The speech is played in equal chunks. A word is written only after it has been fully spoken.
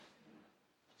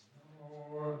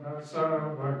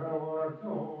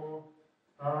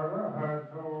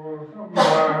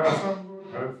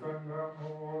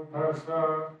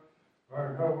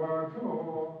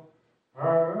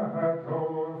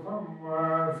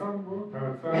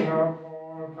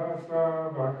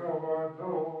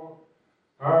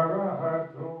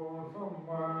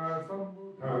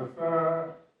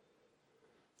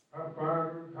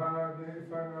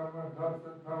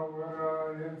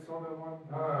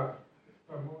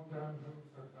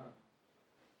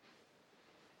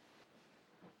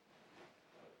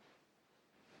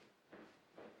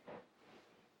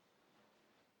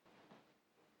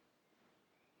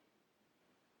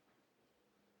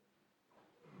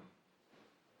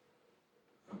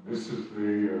This is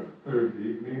the third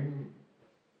evening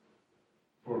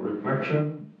for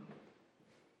reflection.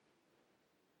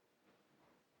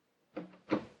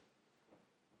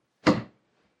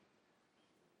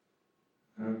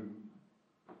 And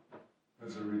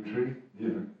as a retreat,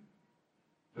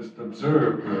 just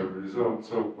observe the results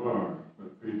so far for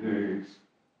 3 days.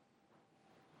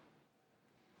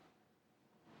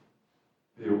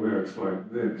 Be aware it's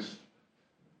like this.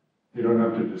 You don't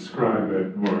have to describe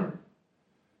it or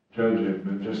judge it,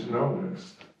 but just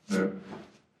notice that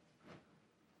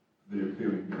you're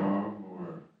feeling calm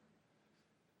or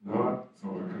not,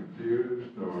 or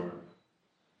confused, or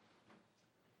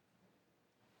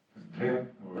content,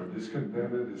 or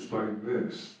discontented. It's like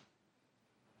this.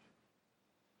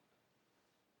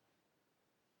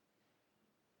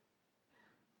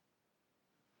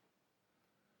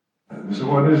 And so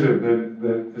what is it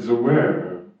that is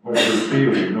aware of what you're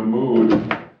feeling, the mood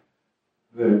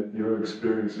that you're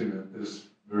experiencing at this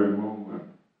very moment?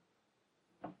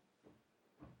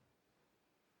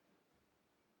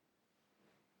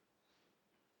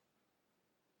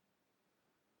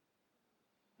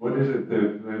 What is it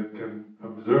that can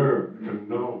observe, can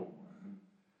know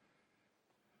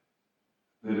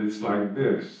that it's like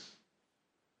this?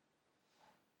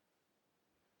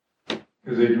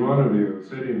 Because each one of you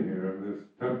sitting here in this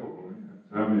temple,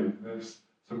 I mean, there's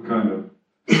some kind of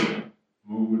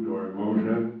mood or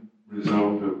emotion,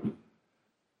 result of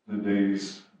the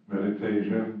day's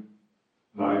meditation.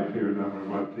 Life here in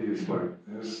Amaravati is like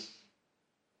this.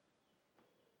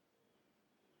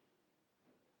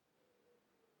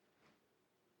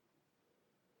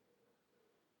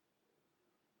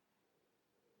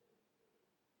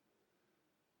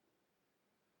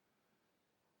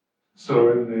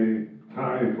 So in the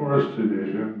Thai forest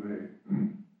tradition,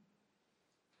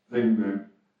 the thing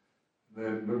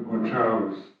that Luang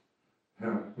Charles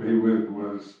helped me with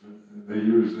was they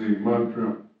use the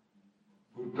mantra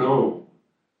Buddho,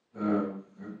 the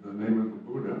name of the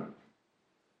Buddha,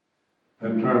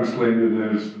 and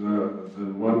translated as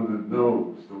the one that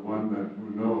knows, the one who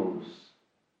knows.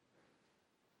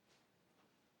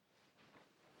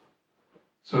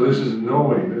 So this is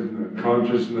knowing, isn't it?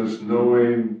 Consciousness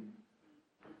knowing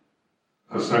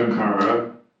a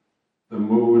sankhara, the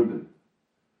mood,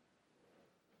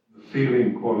 the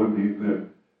feeling quality that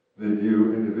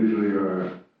you individually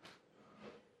are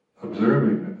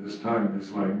observing at this time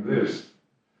is like this.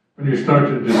 When you start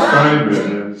to describe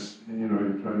it as,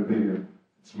 you try to think of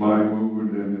it's my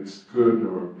mood and it's good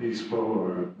or peaceful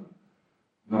or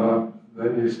not,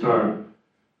 then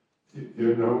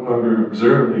you're no longer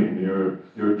observing,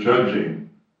 you're judging,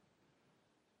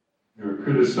 you're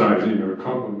criticizing or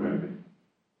complimenting.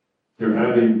 You're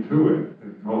adding to it.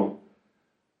 It's called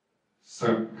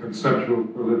conceptual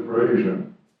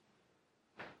proliferation.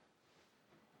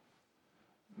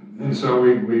 And so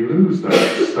we lose that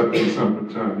sati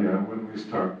sampajanya when we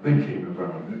start thinking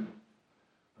about it,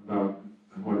 about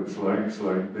what it's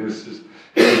like this.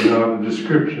 It's not a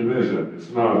description, is it? It's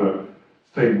not a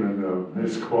statement of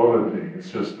its quality.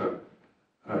 It's just a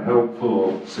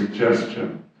helpful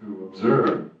suggestion to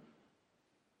observe.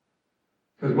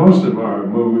 Because most of our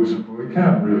moods we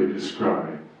can't really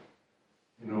describe.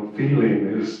 Feeling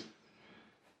is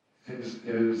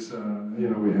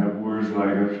we have words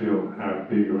like I feel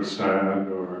happy or sad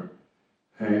or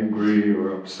angry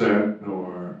or upset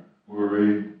or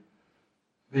worried.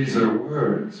 These are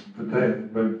words, but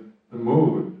the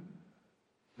mood,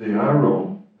 the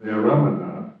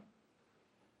aramana,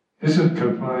 isn't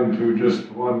confined to just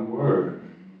one word.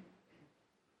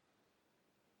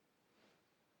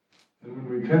 And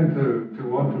when we tend to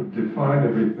want to define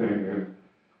everything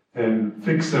and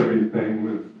fix everything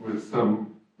with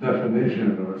some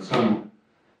definition or some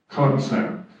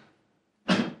concept,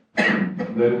 then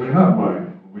we're not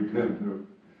mindful. We tend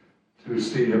to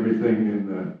see everything in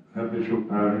the habitual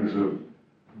patterns of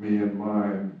me and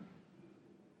mine,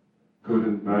 good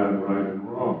and bad, right and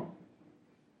wrong.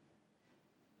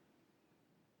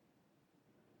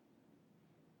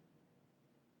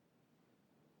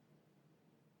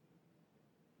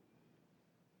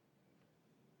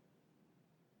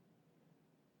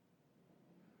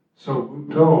 So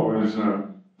Buddho is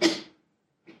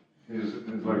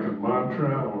like a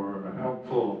mantra or a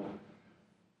helpful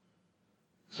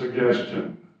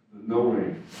suggestion, the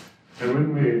knowing. And when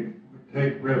we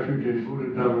take refuge in Buddha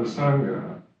Dhamma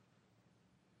Sangha,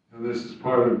 and this is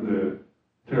part of the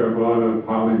Theravada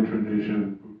Pali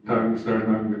tradition, Buddhaṃ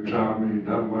Saranam Gacchāmi,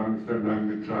 Dhammam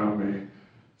Saranam Gacchāmi,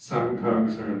 Sangham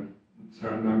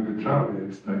Saranam Gacchāmi.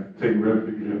 It's like take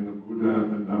refuge in the Buddha,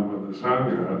 the Dhamma, the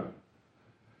Sangha.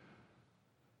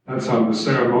 That's on the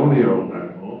ceremonial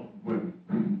level, when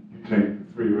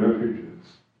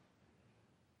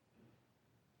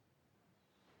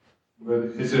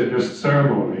is it just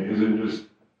ceremony? Is it just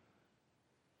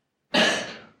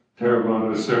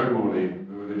Theravada ceremony,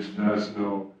 which has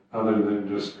no other than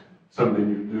just something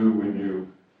you do when you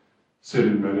sit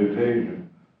in meditation?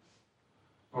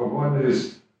 Or what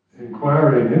is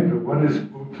inquiring into what is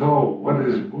Bhutto, what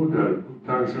is Buddha,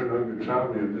 Bhutang Saranam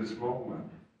Gacchami in this moment?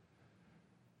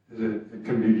 It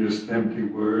can be just empty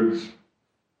words,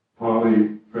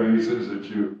 Pali phrases that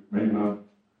you may not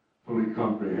fully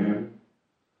comprehend.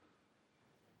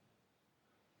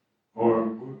 Or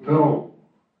Bhutto,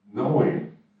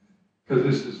 knowing, because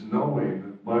this is knowing,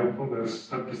 that mindfulness,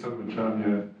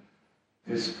 Sati-sampajanya,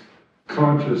 is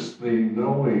consciously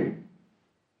knowing.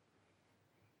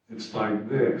 It's like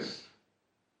this.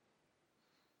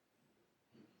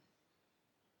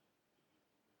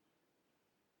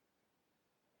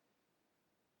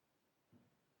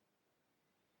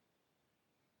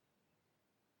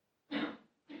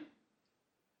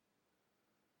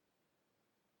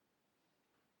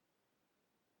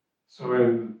 So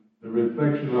in the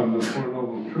reflection on the Four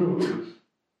Noble Truths,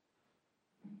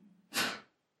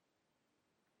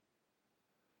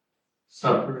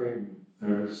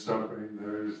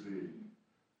 there's the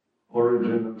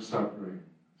origin of suffering.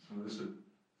 So this is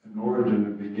an origin, a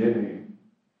beginning.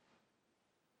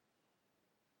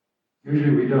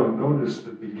 Usually we don't notice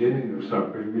the beginning of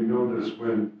suffering, we notice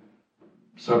when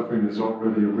suffering has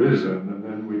already arisen, and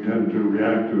then we tend to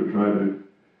react to it, try to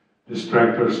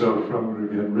distract ourselves from it or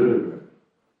get rid of it.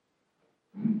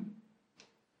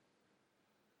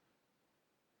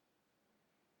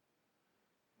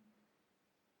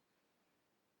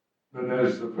 But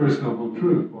as the First Noble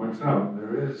Truth points out,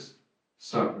 there is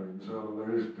suffering, so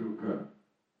there is dukkha.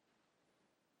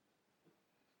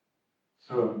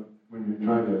 So when you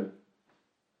try to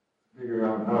figure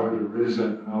out how it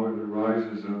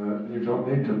arises, and you don't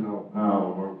need to know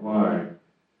how or why.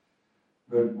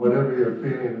 But whatever you're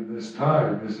feeling at this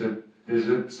time, is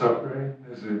it suffering?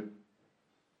 Is it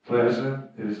pleasant?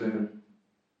 Is it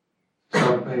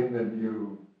something that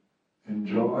you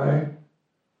enjoy?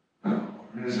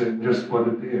 Or is it just what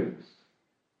it is?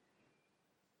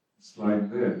 It's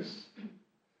like this.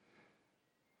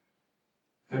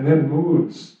 And then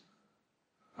moods,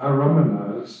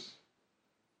 aramanas,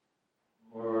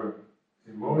 or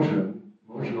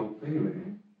emotional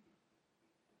feeling,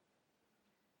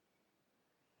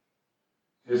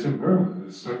 is impermanent,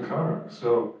 it's sankhara.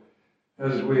 So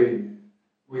as we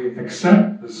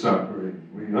accept the suffering,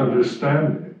 we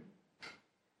understand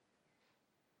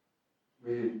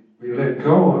it, we let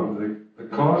go of the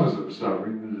causes of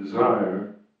suffering, the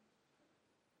desire.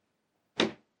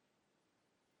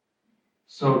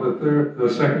 So the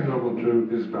second noble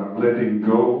truth is about letting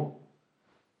go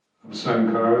of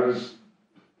sankharas,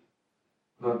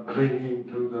 not clinging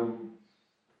to them,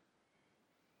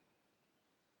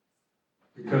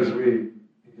 because we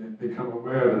become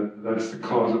aware that that's the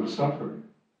cause of suffering.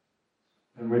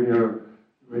 And when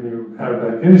you have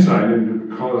that insight into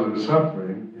the cause of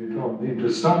suffering, you don't need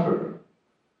to suffer.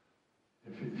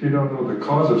 If you don't know the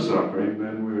cause of suffering,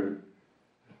 then we're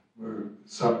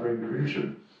suffering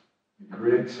creatures. We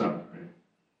create suffering.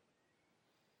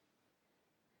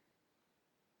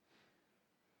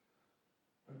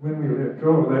 But when we let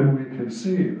go, then we can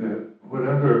see that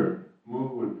whatever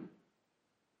mood,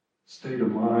 state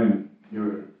of mind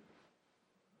you're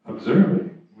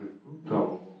observing with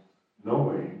Bhutto,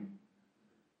 knowing,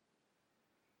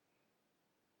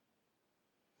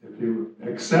 if you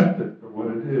accept it for what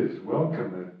it is,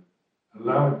 welcome it,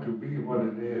 allow it to be what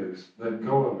it is, let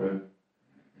go of it,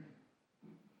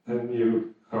 then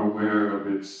you are aware of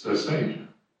its cessation.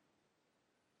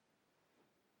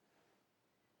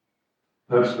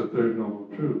 That's the third noble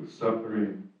truth,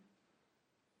 suffering,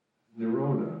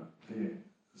 nirodha, the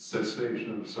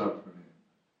cessation of suffering.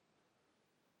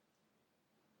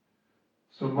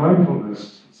 So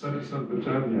mindfulness,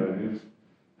 sati-sampajanya,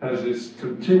 has this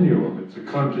continuum, it's a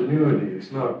continuity,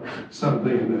 it's not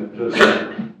something that just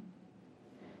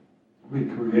we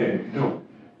create. We don't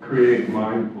create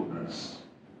mindfulness.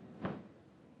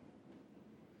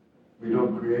 We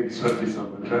don't create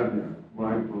sati-sampajanya,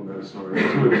 mindfulness or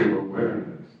intuitive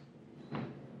awareness.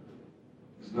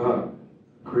 It's not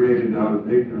created out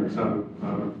of ignorance, out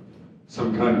of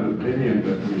some kind of opinion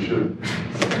that we should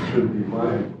be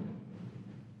mindful.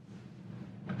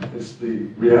 It's the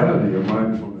reality of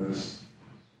mindfulness,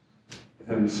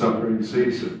 and suffering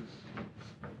ceases.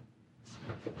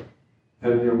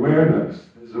 And the awareness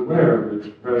is aware of its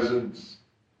presence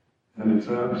and its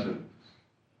absence.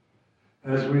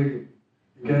 As we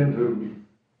begin to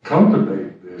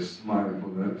cultivate this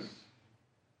mindfulness,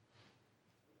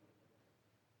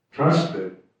 trust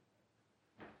it,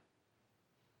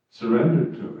 surrender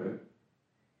to it,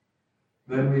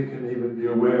 then we can even be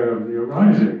aware of the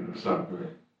arising of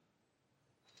suffering.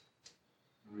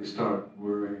 We start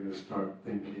worrying or start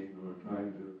thinking or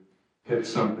trying to get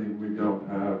something we don't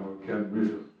have or get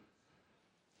rid of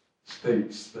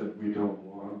states that we don't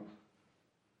want.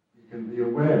 We can be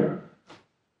aware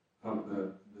of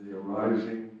the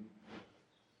arising,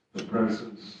 the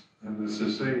presence, and the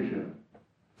cessation.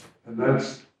 And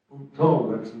that's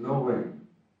Bhutto, that's knowing.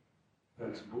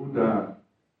 That's Buddha,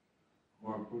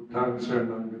 or Bhutang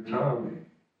Saranam Gacchami.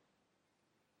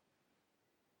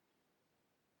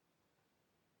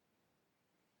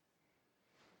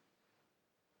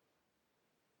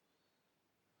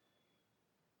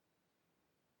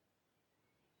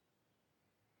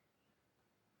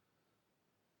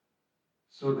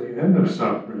 So the end of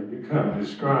suffering you can't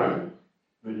describe,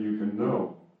 but you can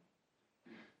know.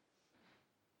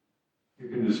 You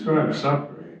can describe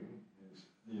suffering,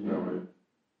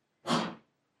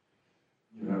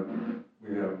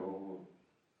 we have a whole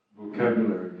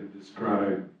vocabulary to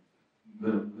describe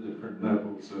the different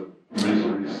levels of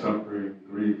misery, suffering,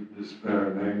 grief,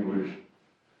 despair, and anguish,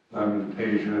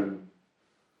 lamentation,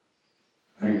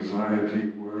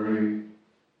 anxiety, worry.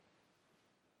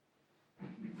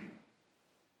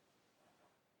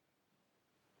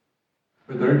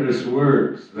 But they're just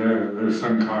words, they're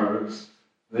sankharas,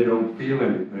 they don't feel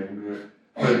anything.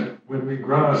 But when we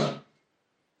grasp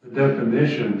the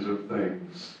definitions of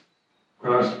things,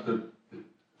 grasp the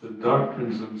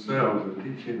doctrines themselves, the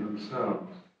teaching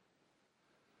themselves,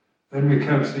 then we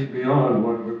can't see beyond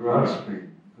what we're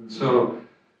grasping. And so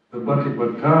the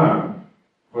Bhatipatthana,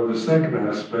 or the second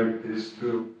aspect, is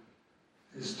to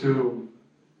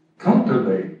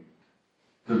cultivate,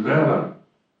 develop,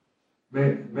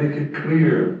 make it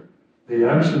clear the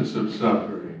absence of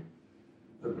suffering,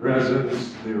 the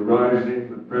presence, the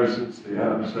arising, the presence, the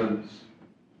absence,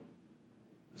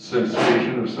 the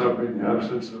sensation of suffering, the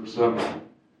absence of suffering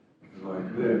is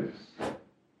like this.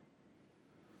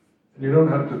 And you don't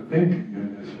have to think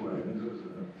in this way. This is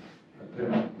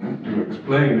an attempt to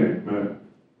explain it, but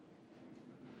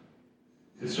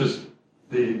it's just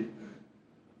the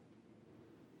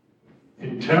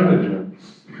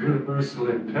intelligence, universal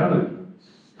intelligence,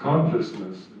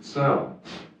 consciousness itself,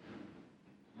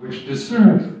 which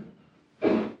discerns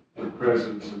it, the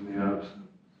presence and the absence.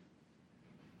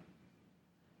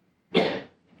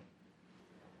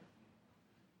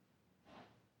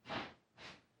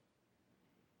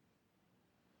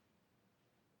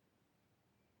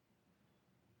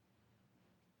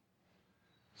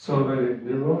 So the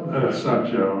Nirodha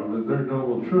Satya, the third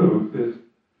noble truth,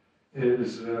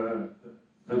 is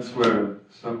that's where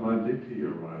Sammaditthi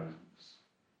arises,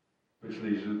 which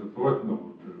leads to the fourth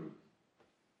noble truth,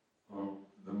 or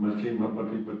the Majjhima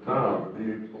Patipada, or the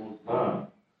Eightfold Path,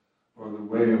 or the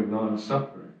way of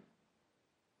non-suffering.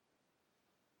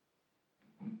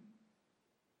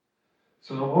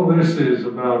 So all this is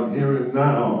about here and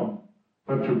now,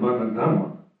 Paccuppanna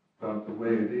Dhamma, about the way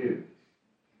it is.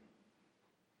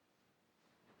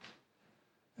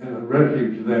 And the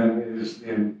refuge then is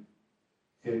in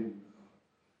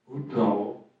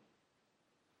Bhutto,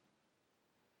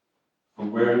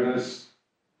 awareness,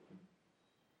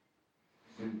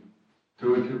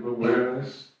 intuitive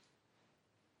awareness,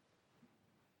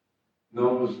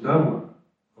 knows Dhamma,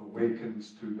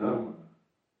 awakens to Dhamma.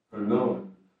 Or no,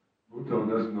 Bhutto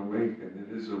doesn't awaken,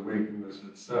 it is awakenness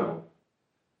itself.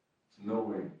 It's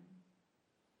knowing.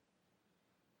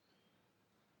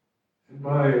 And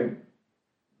by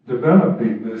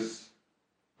developing this,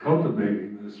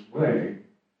 cultivating this way,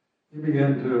 you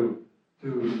begin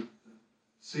to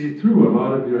see through a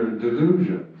lot of your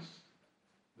delusions,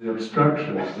 the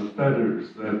obstructions, the fetters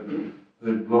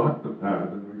that block the path,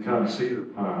 and we can't see the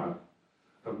path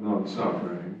of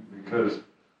non-suffering because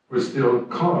we're still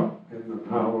caught in the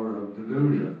power of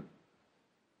delusion.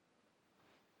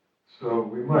 So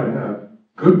we might have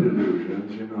good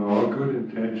delusions, all good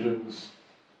intentions,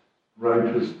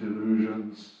 righteous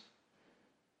delusions,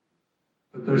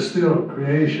 but they're still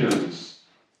creations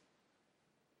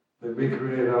that we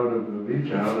create out of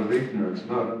avijja, out of ignorance,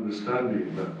 not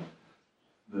understanding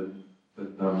the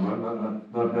Dhamma,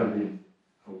 not having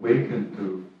awakened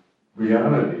to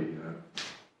reality yet.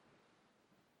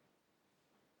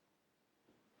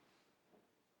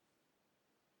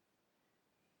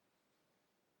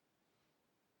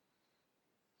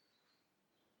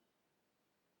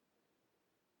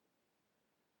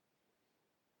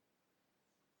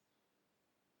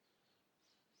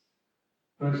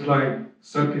 It's like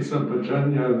Sati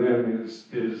Sampajanya then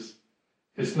is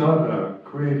it's not a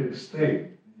created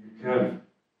state. You can't,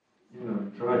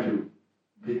 try to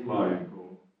be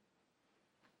mindful.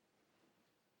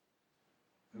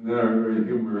 And there are very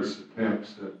humorous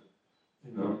attempts at,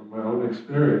 from my own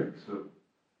experience of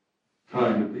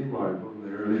trying to be mindful in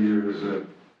the early years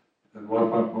at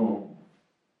Wat Pah Pong.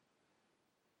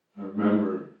 I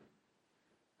remember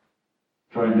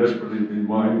trying desperately to be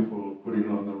mindful of putting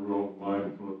on the robe,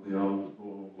 mindful of the alms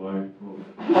bowl, mindful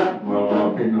while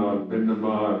walking on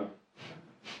Bindabat.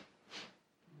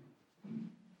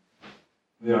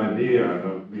 The idea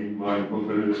of being mindful,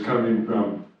 but it was coming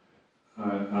from,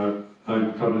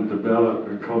 I've got to develop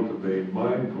and cultivate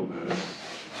mindfulness.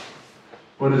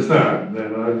 What is that?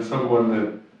 That I'm someone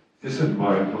that isn't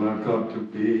mindful, I've got to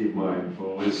be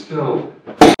mindful. It's still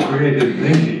creative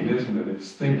thinking, isn't it?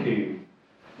 It's thinking.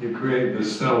 You create the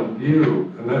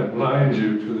self-view, and that blinds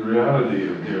you to the reality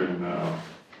of here and now.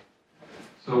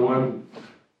 So one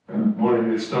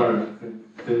morning it started,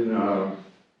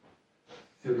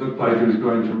 it looked like it was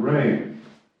going to rain.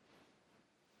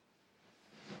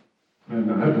 And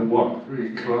I had to walk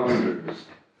 3 kilometers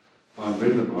on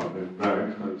Bindabat and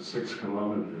back, 6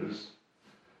 kilometers.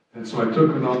 And so I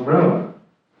took an umbrella.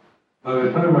 By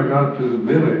the time I got to the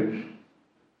village,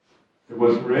 it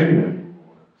wasn't raining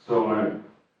anymore. So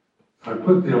I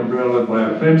put the umbrella by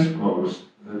a fence post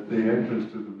at the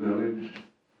entrance to the village.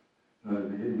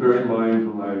 Very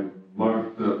mindful, I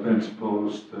marked the fence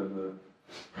post and the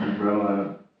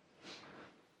umbrella,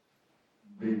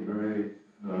 being very,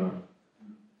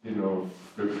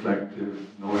 reflective,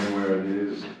 knowing where it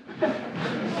is.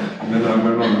 And then I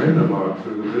went on Bindabat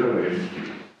through the village,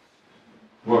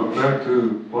 walked back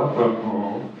to Wat Pah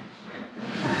Pong,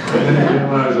 and then I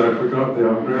realized I forgot the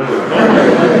umbrella.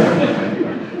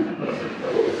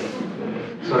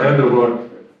 So I had to walk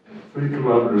 3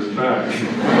 kilometers back,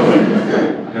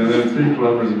 and then 3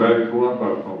 kilometers back to Wat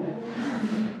Pah Pong.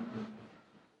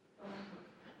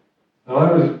 Now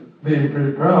I was being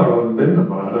pretty proud on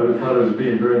Bindabat. I thought I was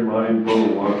being very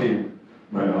mindful, walking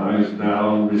my eyes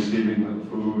down, receiving the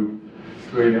food,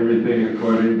 doing everything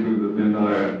according to the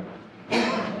Vinaya,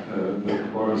 the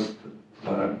forest,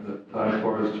 the Thai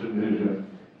forest tradition.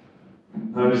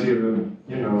 I was even,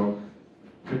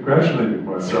 congratulating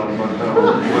myself on how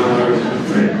well I was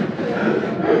doing.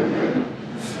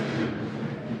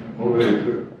 Only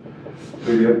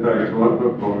to get back to Wat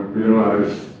Pah Pong and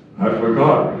realize I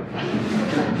forgot.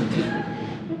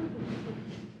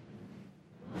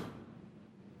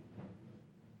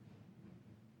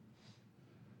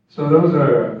 So those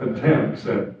are attempts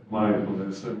at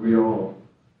mindfulness that we all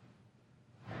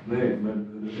make, but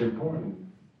the important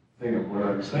thing of what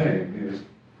I'm saying is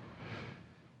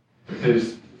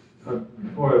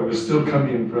before it was still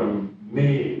coming from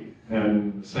me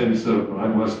and the sense of I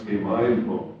must be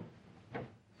mindful.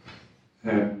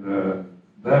 And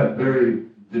that very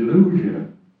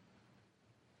delusion,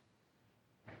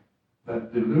 I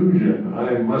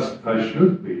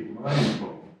should be mindful,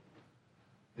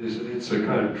 it's a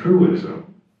kind of truism.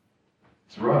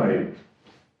 It's right.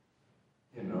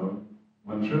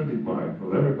 One should be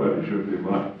mindful, everybody should be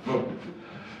mindful.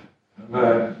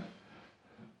 But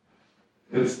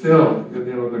it's still,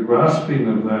 the grasping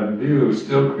of that view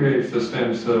still creates a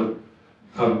sense of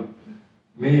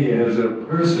me as a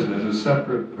person, as a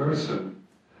separate person,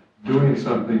 doing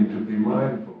something to be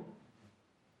mindful,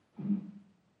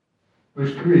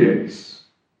 which creates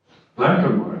lack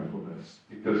of mindfulness,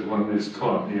 because one is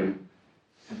caught in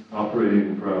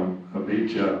operating from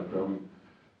avijja, from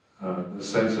the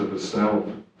sense of a self,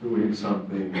 doing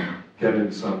something,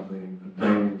 getting something,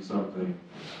 attaining something,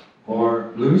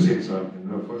 or losing something,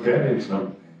 or forgetting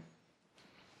something.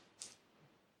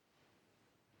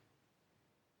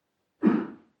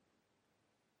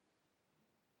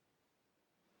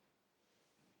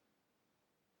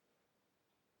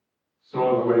 So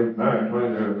on the way back,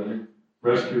 trying to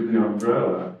rescue the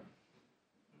umbrella,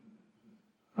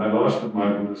 I lost the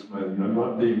mindfulness.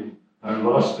 I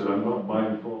lost it. I'm not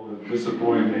mindful and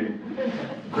disappointing,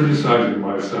 criticizing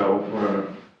myself for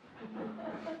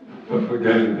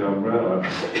forgetting the umbrella.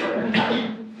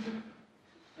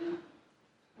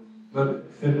 But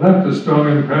it left a strong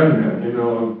imprint, and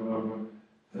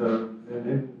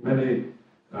in many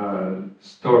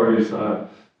stories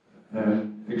and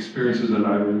experiences that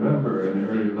I remember in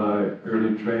early life,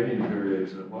 early training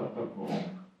periods at Wat Pah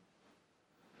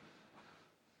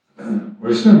Pong,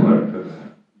 were similar to that.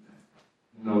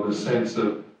 The sense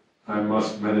of I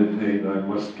must meditate, I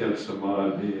must get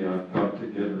samadhi, I've got to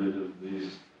get rid of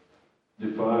these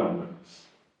defilements.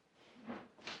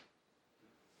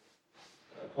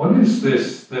 What is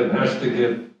this that has to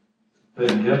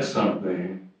get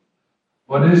something?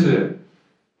 What is it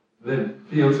that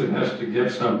feels it has to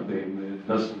get something that it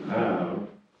doesn't have,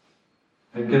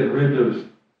 and get rid of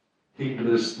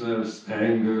heedlessness,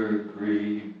 anger,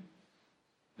 greed,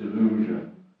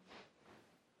 delusion.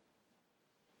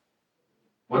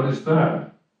 What is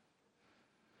that?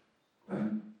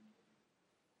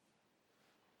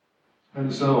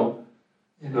 And so,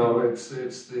 it's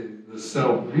the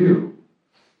self-view,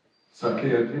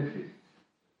 Sakkaya Ditthi.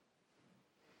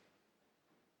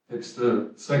 It's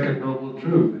the second noble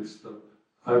truth. It's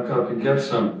I've got to get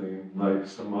something like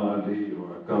samadhi,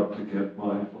 or I've got to get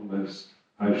mindfulness.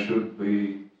 I should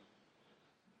be.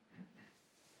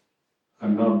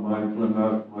 I'm not mindful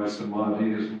enough. My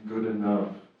samadhi isn't good enough.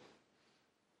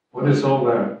 What is all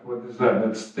that? What is that?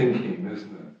 That's thinking,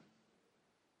 isn't it?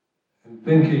 And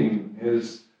thinking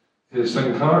is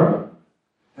sankhara.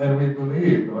 And we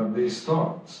believe on these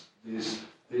thoughts, these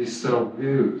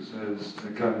self-views as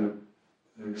a kind of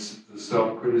the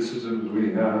self-criticisms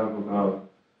we have about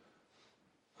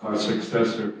our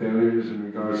success or failures in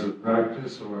regards to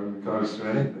practice or in regards to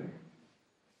anything.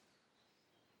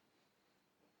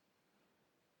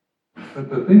 But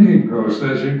the thinking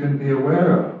process you can be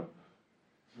aware of.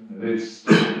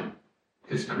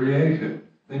 It's creative.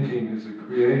 Thinking is a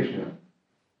creation.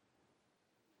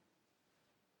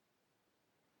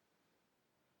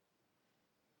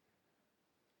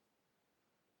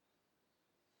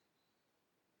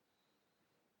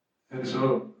 And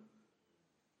so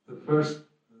the first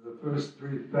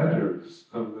three fetters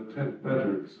of the 10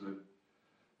 fetters, the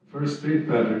first three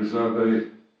fetters are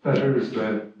the fetters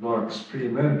that block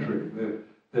stream entry,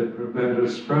 that prevent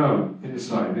us from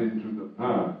insight into the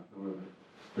path, or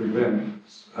prevent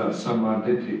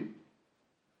samadhi,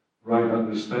 right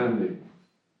understanding.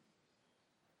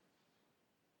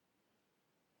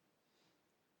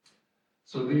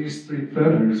 So these three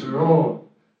fetters are all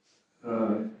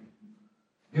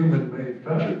human-made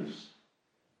fetters.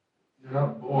 You're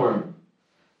not born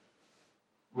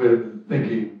with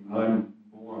thinking, I'm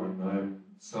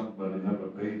somebody, I'm a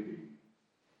baby.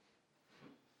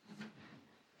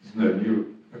 Isn't it?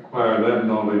 You acquire that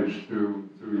knowledge through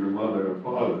your mother or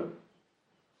father.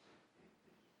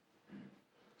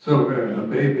 So a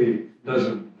baby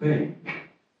doesn't think,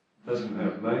 doesn't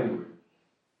have language,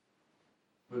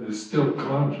 but is still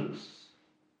conscious.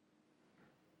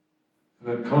 And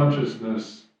that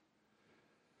consciousness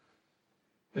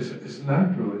is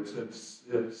natural.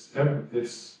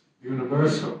 It's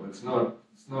universal. It's not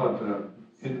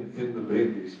in the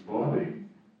baby's body.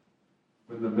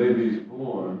 When the baby's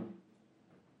born,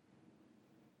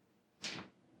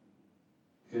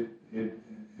 if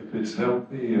it's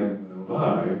healthy and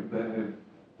alive, then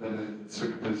it's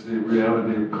the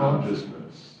reality of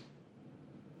consciousness.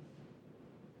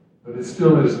 But it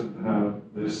still doesn't have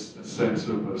this sense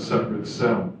of a separate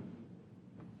self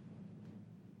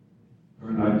or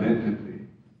an identity.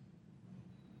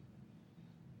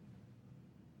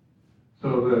 So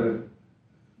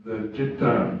the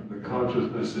citta, the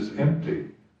consciousness, is empty.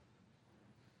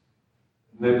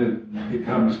 And then it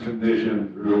becomes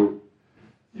conditioned through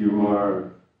you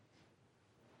are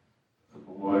a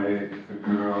boy, a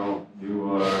girl,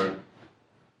 you are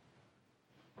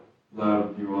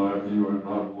loved, you are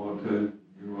not wanted,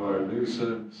 you are a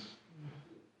nuisance,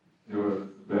 you are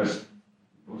the best,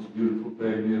 most beautiful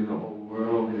baby in the whole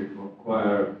world. You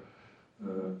acquire,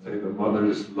 say, the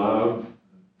mother's love,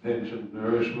 attention,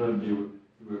 nourishment. You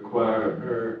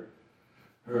acquire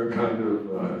her kind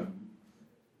of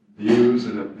views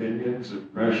and opinions,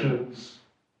 impressions,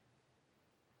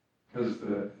 because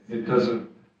the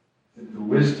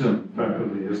wisdom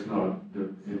faculty is not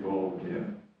evolved yet.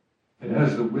 It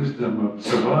has the wisdom of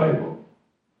survival.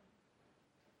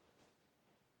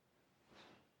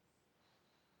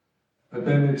 But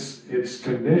then it's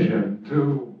conditioned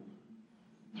through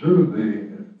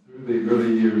the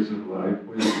early years of life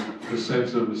with the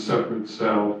sense of a separate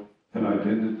self, an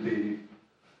identity,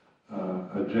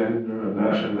 a gender, a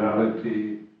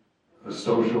nationality, a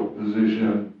social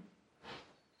position.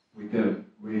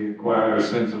 We acquire a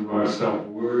sense of our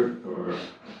self-worth or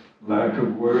lack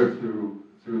of worth through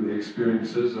the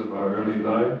experiences of our early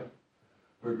life.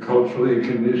 We're culturally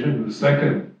conditioned. The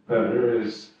second fetter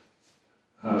is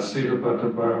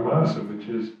Silabbata Paramasa, which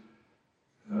is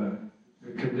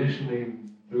conditioning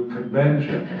through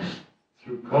conventions,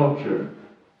 through culture,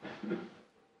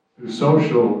 through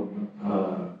social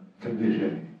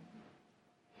conditioning.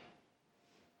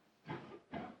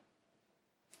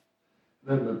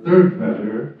 Then the third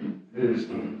fetter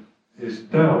is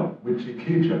doubt,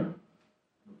 vicikiccha.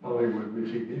 The Pali word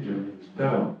vicikiccha means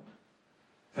doubt.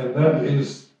 And that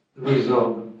is the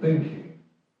result of thinking.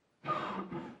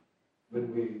 When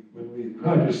we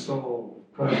try to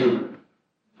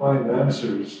find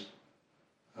answers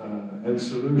and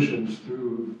solutions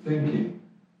through thinking,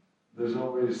 there's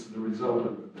always the result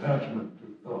of attachment to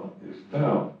thought is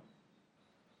doubt.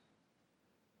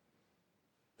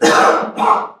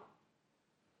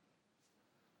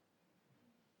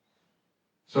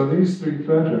 So these three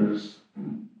fetters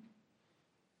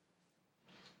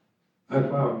I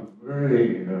found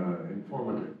very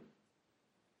informative,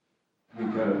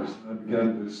 because I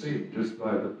began to see, just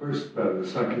by the first fetter,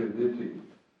 Sakyaditi,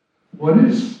 what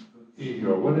is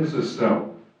ego? What is a self?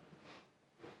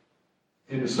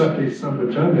 In Sati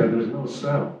Sampajanya, there's no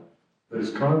self.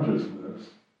 There's consciousness.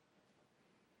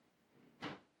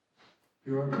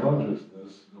 Pure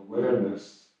consciousness,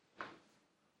 awareness,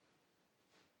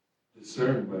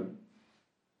 discernment.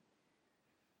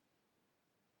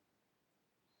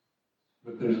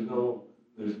 But there's not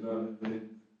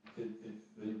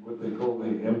what they call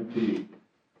the empty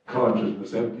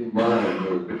consciousness, empty mind,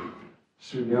 or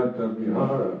sunyata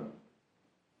vihara,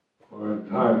 or in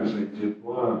Thai we say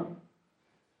jitwan,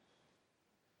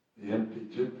 the empty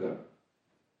citta.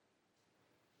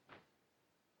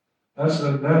 That's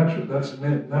natural,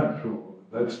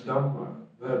 that's Dhamma,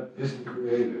 that isn't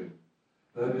created.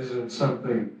 That isn't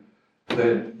something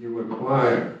that you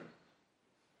acquire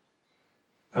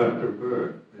after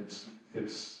birth. It's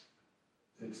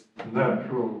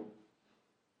natural.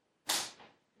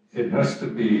 It has to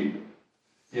be,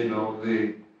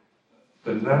 the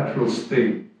natural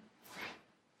state.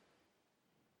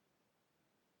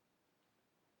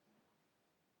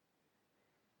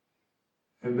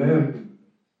 And then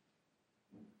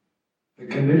the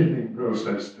conditioning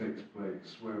process takes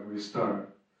place, where we start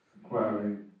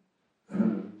acquiring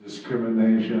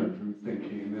discrimination through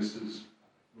thinking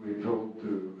we're told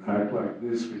to act like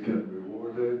this, we get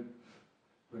rewarded.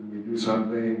 When we do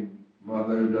something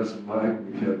mother doesn't like,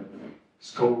 we get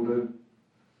scolded.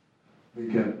 We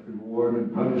get reward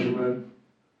and punishment.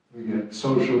 We get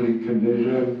socially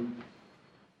conditioned,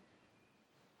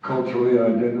 culturally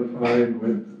identified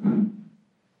with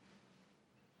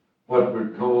what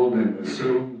we're told and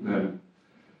assumed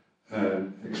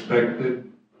and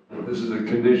expected. This is a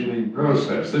conditioning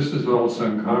process. This is all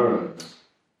sankharas.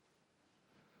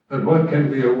 But what can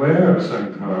be aware of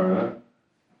sankhara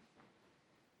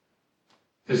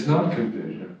is not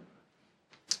conditioned.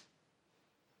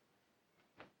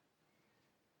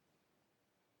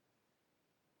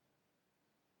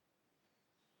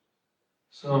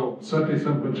 So sati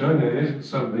sampajanya isn't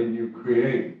something you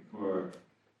create or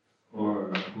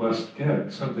must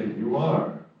get, something you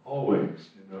are always.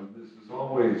 This is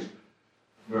always,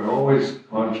 we're always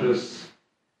conscious.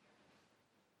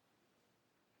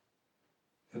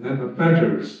 And then the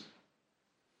fetters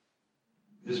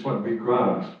is what we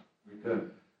grasp.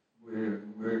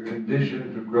 We're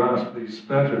conditioned to grasp these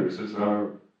fetters as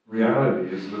our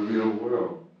reality, as the real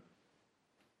world.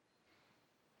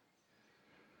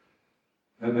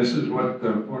 And this is what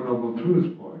the Four Noble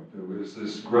Truths point to, is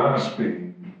this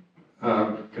grasping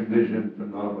of conditioned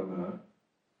phenomena,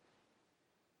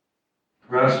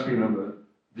 grasping of the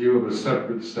view of a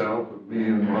separate self, of me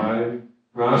and mine,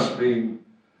 grasping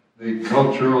the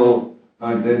cultural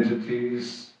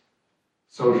identities,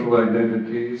 social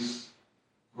identities,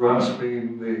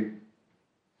 grasping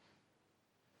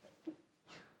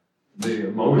the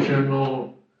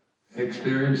emotional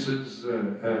experiences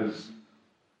as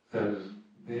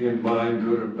me and mine,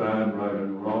 good or bad, right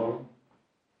and wrong.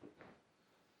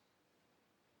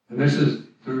 And this is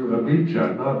through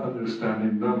avijja, not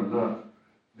understanding Dhamma, not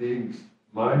being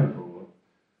mindful.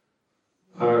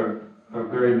 Our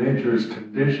very nature is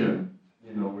conditioned.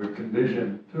 We're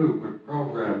conditioned to, we're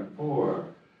programmed for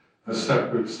a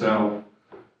separate self,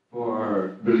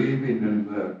 for believing in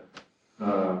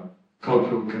the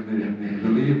cultural conditioning,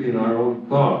 believing our own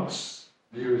thoughts,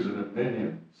 views and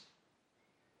opinions.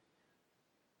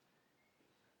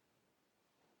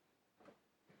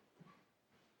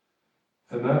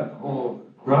 And that whole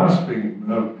grasping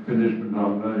of conditioned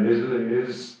phenomena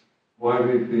is why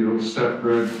we feel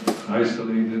separate,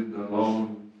 isolated,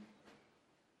 alone,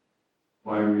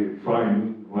 why we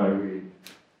frighten, why we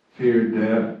fear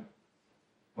death,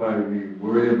 why we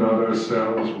worry about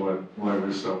ourselves, why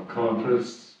we're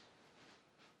self-conscious.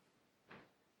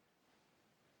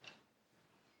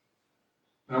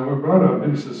 Now we're brought up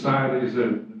in societies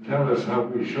that tell us how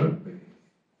we should be.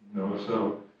 You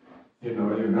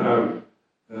have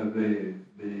the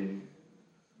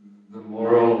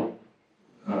moral,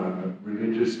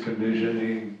 religious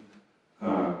conditioning,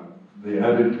 the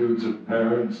attitudes of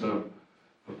parents, of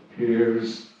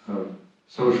peers, of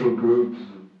social groups,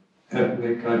 of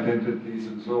ethnic identities,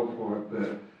 and so forth,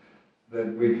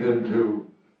 that we tend to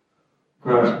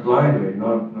grasp blindly,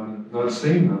 not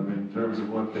seeing them in terms of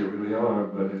what they really are,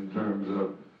 but in terms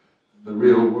of the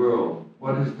real world.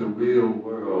 What is the real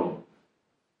world?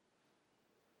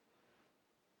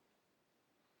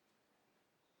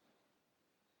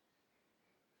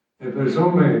 If there's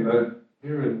only the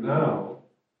here and now,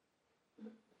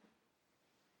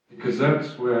 because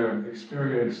that's where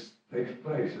experience takes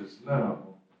place, it's now.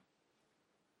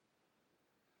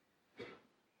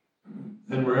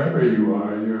 And wherever you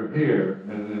are, you're here,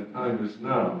 and the time is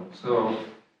now. So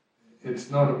it's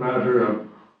not a matter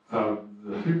of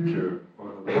the future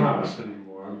or the past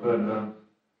anymore, but of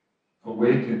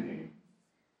awakening.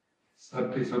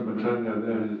 Sati Sampajanya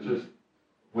then is just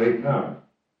wake up.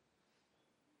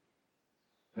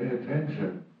 Pay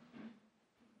attention.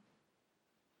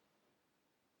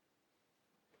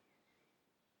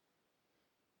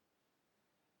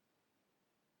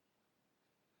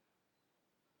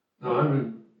 Now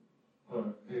I'm,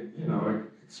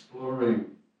 exploring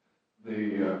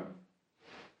the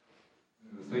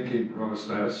thinking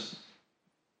process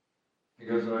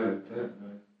because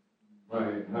my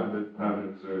habit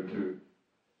patterns are to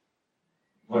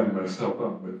wind myself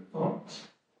up with thoughts,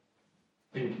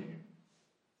 thinking,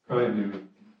 trying to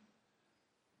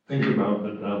think about the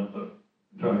Dhamma,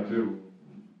 trying to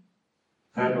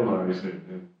analyze it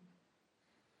and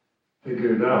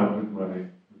figure it out with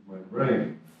my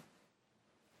brain.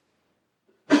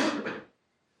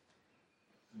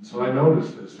 And so I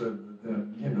noticed this,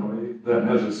 that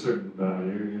has a certain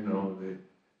value,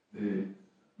 the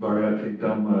Bharati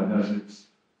Dhamma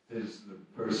is the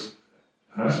first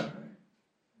aspect.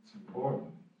 It's important.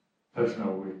 That's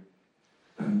how we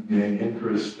gain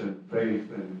interest and faith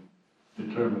and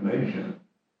determination.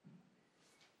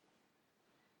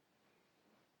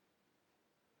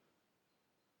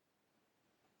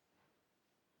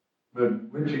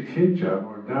 But Vicikicca,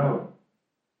 or doubt,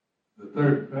 the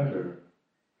third fetter,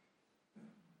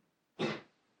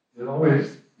 you're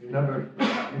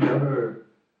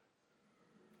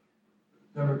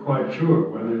never quite sure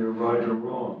whether you're right or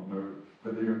wrong, or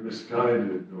whether you're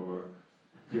misguided, or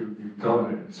you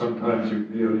got it. Sometimes you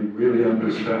feel you really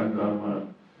understand Dhamma,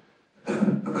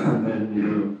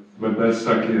 but that's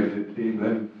Sakya Ditti,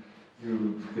 then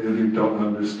you feel you don't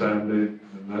understand it,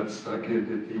 and that's Sakya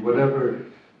Ditti. Whatever,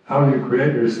 how you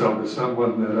create yourself as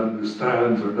someone that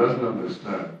understands or doesn't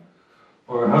understand.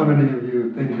 Or how many of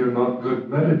you think you're not good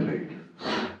meditators?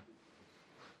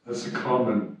 That's a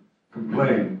common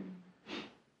complaint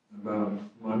about,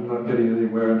 I'm not getting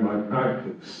anywhere in my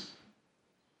practice.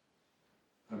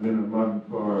 I've been a monk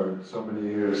for so many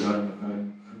years, I've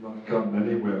not gotten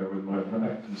anywhere with my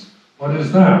practice. What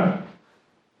is that?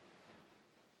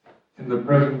 In the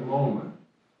present moment,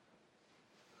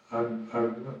 I'm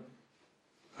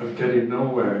getting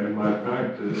nowhere in my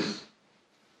practice.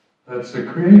 That's a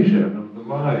creation of the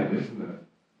mind, isn't it?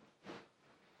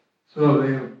 So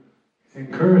the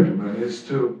encouragement is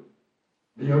to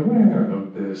be aware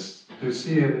of this, to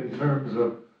see it in terms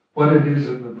of what it is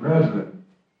in the present.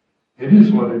 It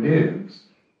is what it is.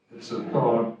 It's a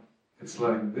thought. It's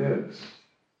like this.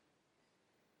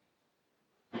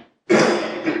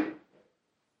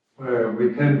 Where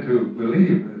we tend to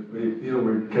believe that we feel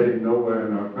we're getting nowhere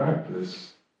in our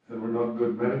practice and we're not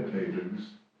good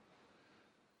meditators.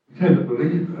 We tend to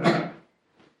believe that.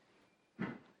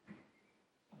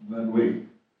 And then we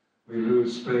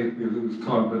lose faith, we lose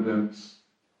confidence.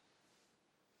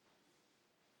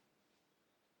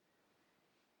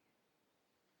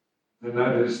 And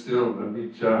that is still the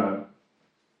avijja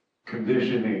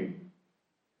conditioning,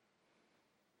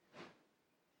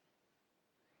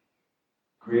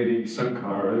 creating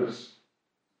sankharas,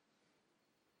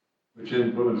 which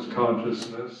influence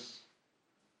consciousness.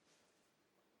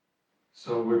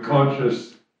 So we're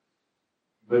conscious,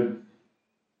 but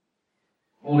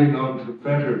holding on to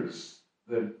fetters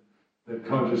that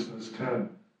consciousness can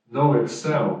know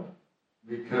itself,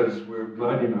 because we're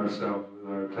blinding ourselves with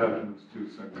our attachments to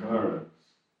sankharas.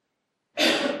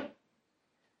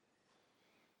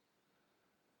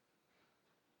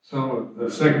 So the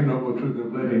second noble truth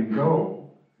of letting go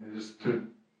is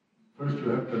first you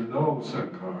have to know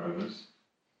sankharas.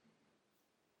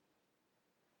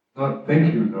 Not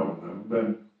think you know them,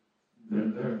 but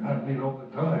they're happening all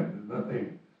the time. There's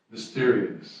nothing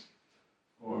mysterious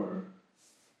or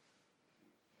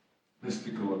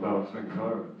mystical about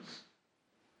sankharas.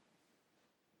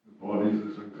 The body is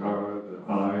a sankhara, the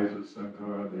eyes are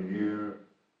sankhara, the ear,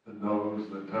 the nose,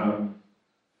 the tongue,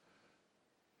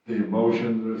 the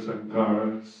emotions are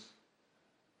sankharas,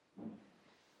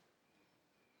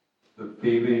 the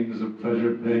feelings of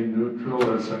pleasure, pain, neutral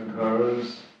are sankharas.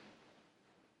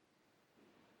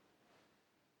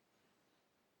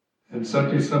 And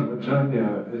Sati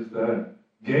Sampajanya is that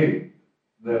gate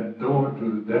that door to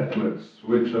the deathless,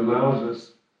 which allows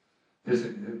us, is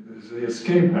the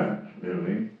escape hatch,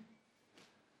 really,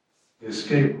 the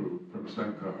escape route from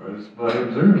sankharas by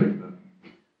observing them.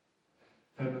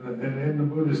 And in the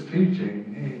Buddha's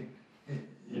teaching,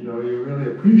 you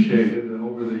really appreciated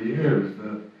over the years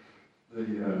the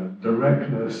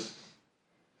directness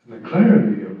and the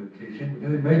clarity of the teaching,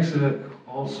 because it makes it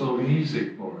all so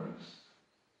easy for us.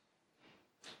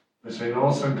 By saying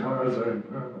all sankharas are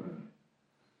impermanent.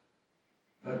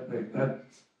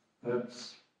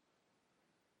 That's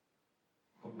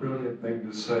a brilliant thing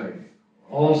to say.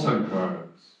 All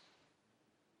sankharas.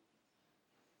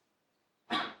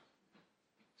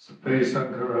 Sape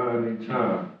sankhara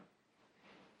anicca.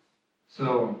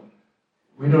 So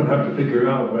we don't have to figure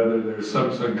out whether there's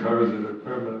some sankharas that are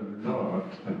permanent or not,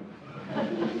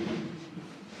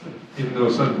 even though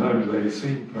sometimes they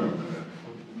seem permanent.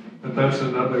 But that's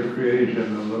another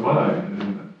creation of the mind,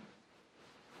 isn't it?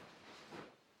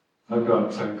 I've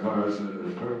got sankharas that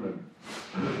are permanent.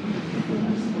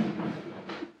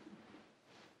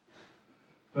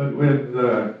 But with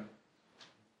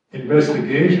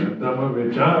investigation,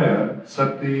 Dhammavicaya,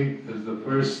 sati is the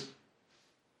first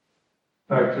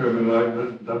factor of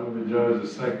enlightenment, Dhammavicaya is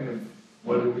the second.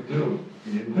 What do?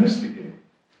 We investigate.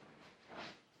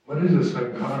 What is a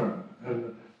sankhara?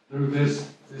 And through this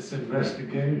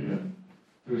investigation,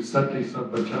 through sati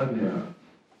sampajanya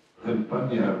and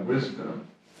panya, wisdom,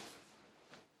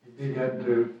 you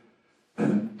begin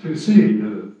to see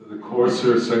the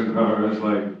coarser sankharas,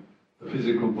 like the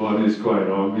physical body is quite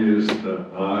obvious, the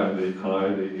eye,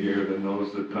 the ear, the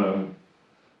nose, the tongue.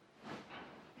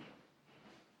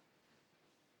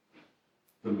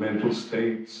 The mental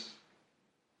states,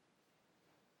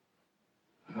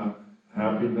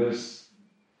 happiness,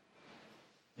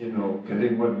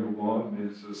 getting what you want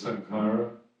is a sankhara.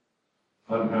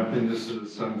 Unhappiness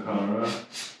is a sankhara.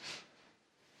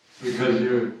 Because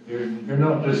you're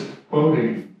not just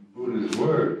quoting Buddha's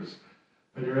words,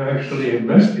 but you're actually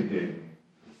investigating,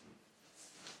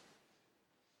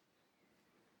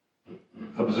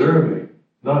 observing,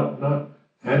 not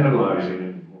analyzing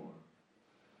anymore.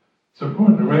 It's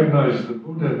important to recognize that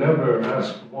Buddha never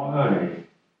asked why.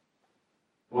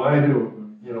 Why do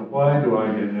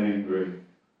I get angry?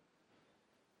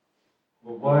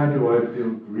 Or why do I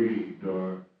feel greed?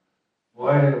 Or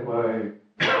why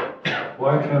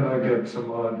can't I get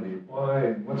samadhi?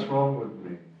 Why? What's wrong with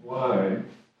me? Why?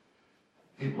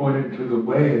 He pointed to the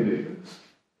way it is.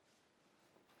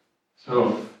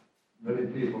 So many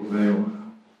people say,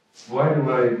 why do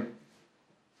I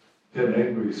get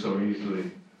angry so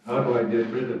easily? How do I get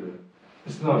rid of it?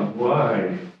 It's not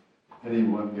why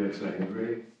anyone gets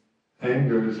angry.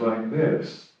 Anger is like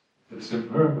this. It's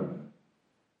impermanent.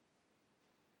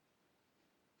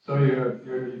 So you're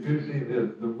using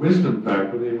the wisdom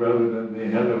faculty rather than the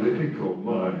analytical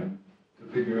mind to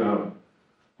figure out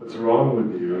what's wrong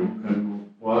with you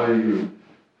and why you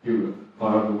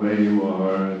are the way you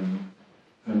are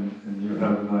and you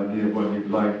have an idea of what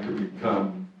you'd like to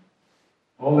become.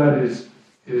 All that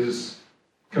is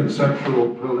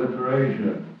conceptual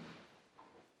proliferation.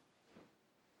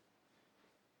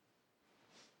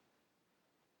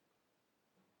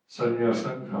 Sanya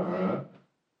sankhara.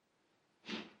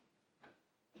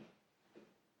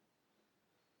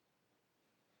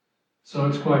 So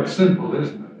it's quite simple,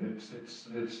 isn't it?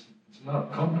 It's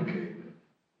not complicated.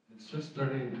 It's just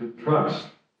learning to trust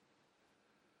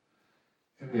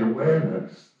in the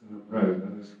awareness in the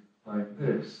present is like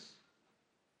this.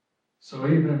 So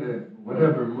even in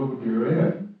whatever mood you're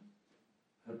in,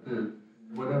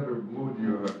 whatever mood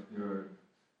you're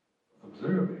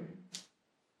observing,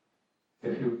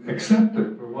 if you accept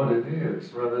it for what it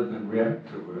is rather than react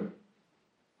to it,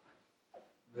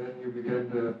 then you begin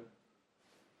to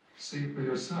see for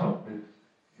yourself.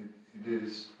 It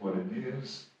is what it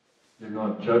is. You're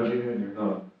not judging it, you're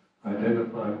not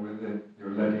identifying with it,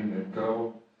 you're letting it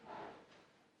go.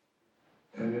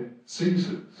 And it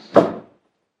ceases.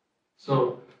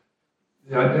 So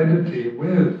the identity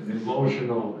with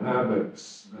emotional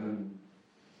habits and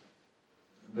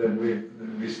that we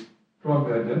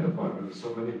strongly identify with,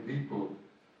 so many people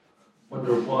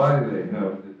wonder why they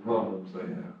have the problems they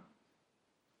have.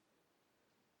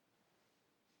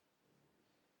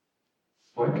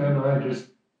 Why can't I just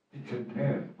be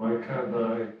content? Why can't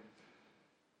I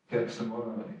get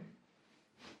samadhi?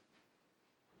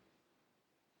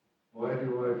 Why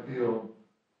do I feel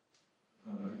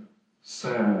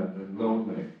sad and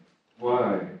lonely?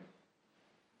 Why?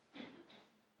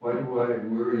 Why do I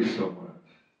worry so much?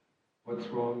 What's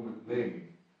wrong with me?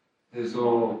 Is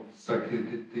all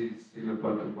sakyaditi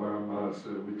silapata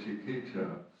paramasa vichikicca,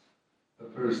 the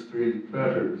first three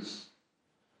fetters.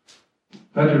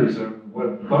 Fetters are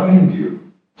what bind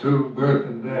you to birth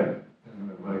and death,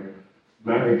 like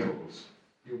manacles.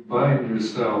 You bind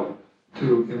yourself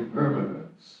to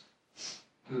impermanence,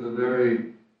 to the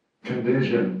very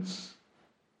conditions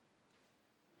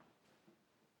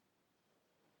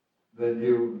that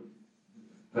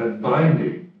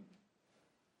binding,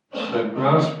 that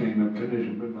grasping of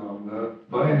conditioned phenomena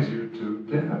binds you to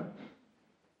death,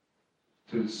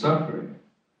 to suffering.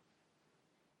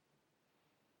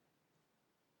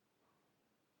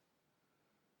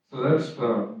 So that's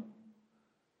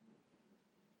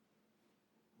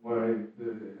why I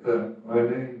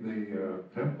named the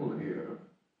temple here,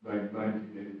 back in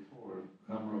 1984,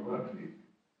 Amaravati,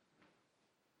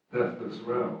 Deathless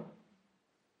Realm.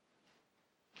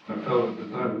 I felt at the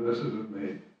time, this is in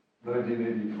the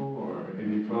 1984,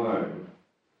 85,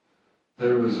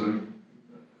 there was a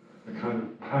kind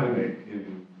of panic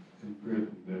in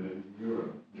Britain and in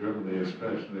Europe, Germany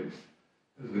especially,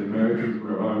 as the Americans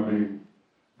were arming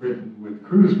Britain with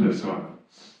cruise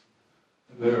missiles.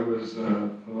 And there was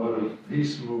a lot of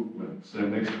peace movements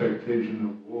and expectation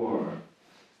of war.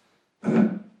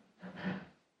 Then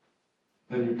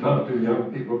you talk to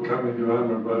young people coming to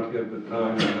Amaravati at the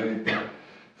time,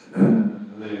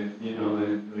 and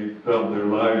they felt their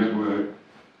lives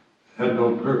had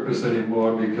no purpose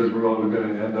anymore because we're all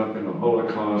going to end up in a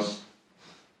Holocaust.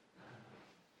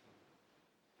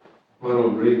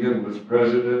 Ronald Reagan was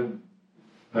president.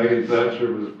 Maggie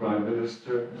Thatcher was prime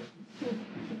minister.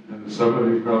 And some of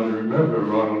you probably remember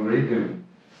Ronald Reagan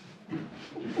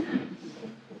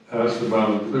asked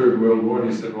about the Third World War, and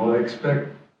he said, well, I expect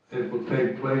it will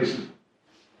take place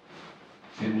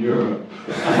in Europe.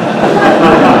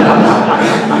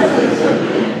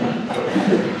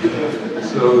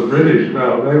 So the British,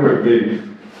 well, they were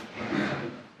being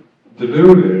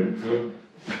deluded. The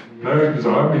Americans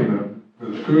arming them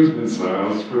with cruise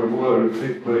missiles for a war to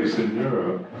take place in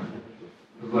Europe.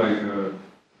 It was like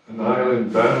an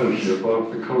island battleship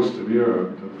off the coast of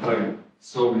Europe to fight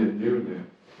Soviet Union.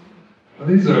 Well,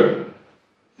 these are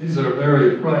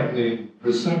very frightening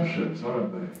perceptions,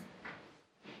 aren't they?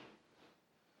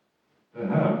 To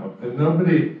have. And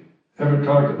nobody ever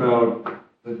talked about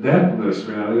the deathless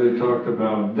reality. They talked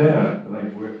about death.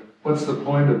 Like, what's the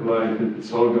point of life if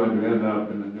it's all going to end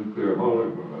up in a nuclear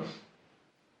holocaust?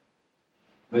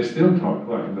 They still talk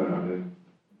like that in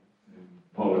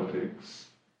politics.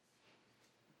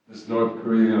 This North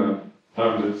Korea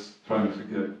pilots trying to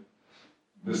get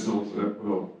missiles that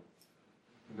will,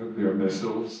 nuclear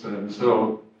missiles, and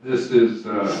so this is,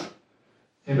 the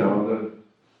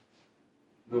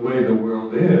way the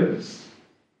world is.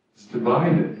 It's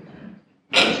divided.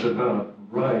 It's about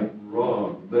right,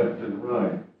 wrong, left and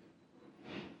right.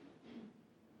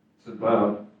 It's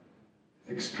about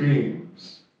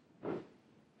extremes.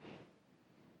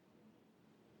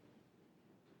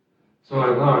 So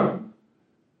I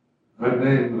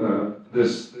named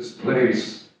this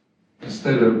place,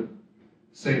 instead of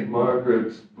St.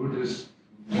 Margaret's Buddhist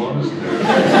Monastery,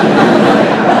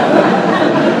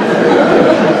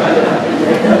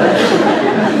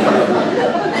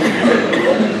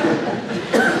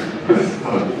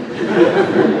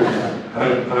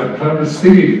 I plant a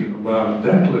seed about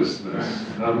deathlessness,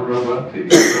 Amaravati,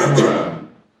 Amara.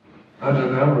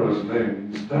 Ajahn Amara's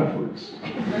name means deathless.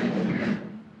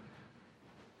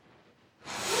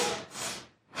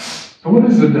 So what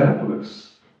is the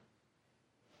deathless?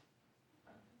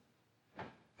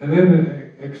 And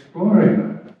then exploring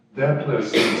that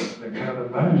deathlessness, I can't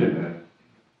imagine it,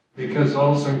 because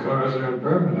all sankharas are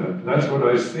impermanent. That's what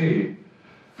I see.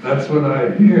 That's what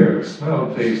I hear,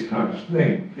 smell, taste, touch,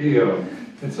 think, feel.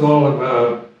 It's all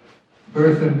about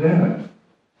birth and death.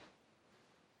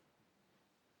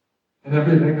 And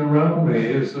everything around me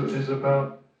is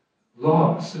about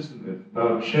loss, isn't it?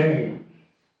 About change.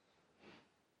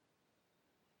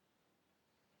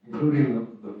 Including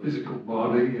the physical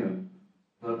body, and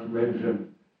not to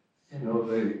mention,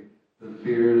 the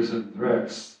fears and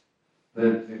threats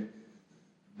that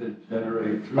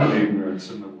generate through ignorance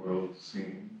in the world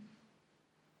scene.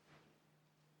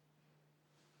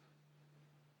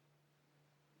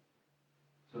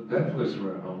 So deathless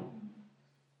realm.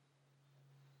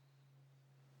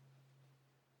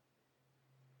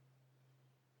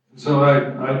 So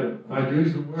I'd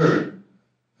use the word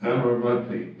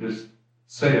Amaravati, just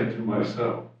say it to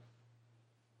myself.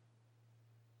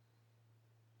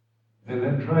 And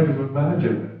then try to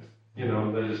imagine it.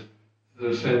 There's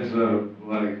the sense of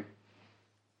like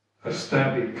a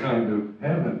static kind of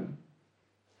heaven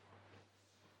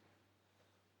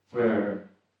where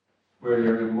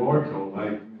you're immortal,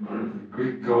 like the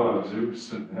Greek Greek gods,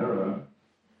 Zeus and Hera,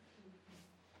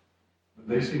 but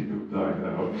they seem to have died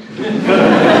out.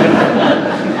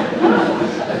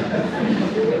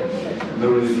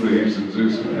 Nobody believes in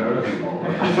Zeus and Hera anymore.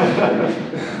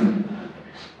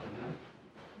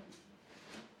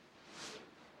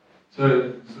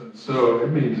 So it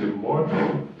means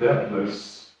immortal,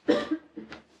 deathless. But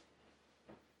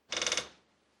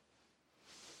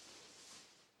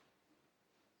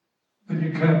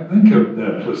you can't think of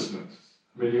deathlessness.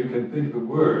 I mean, you can think the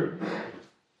word,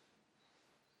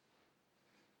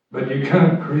 but you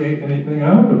can't create anything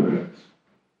out of it.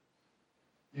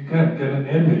 You can't get an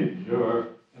image or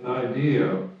an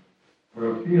idea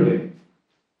or a feeling.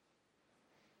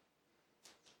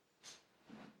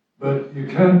 But you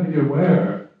can be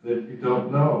aware that you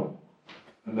don't know,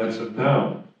 and that's a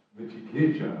doubt,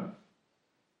 vicikicca.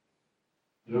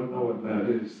 You don't know what that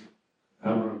is.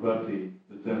 Amaravati,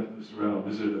 the deathless realm.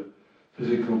 Is it a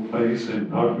physical place in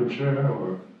Hertfordshire,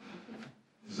 or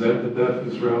is that the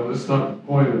deathless realm? That's not the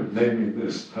point of naming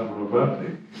this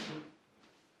Amaravati.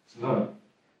 It's not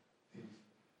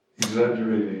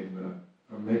exaggerating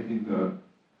or making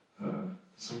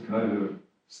some kind of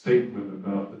statement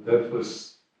about the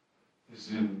deathless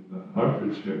is in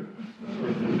Hertfordshire.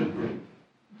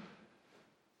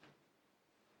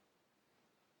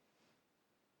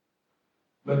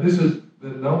 But this is the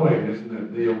knowing, isn't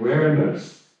it? The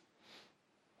awareness.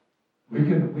 We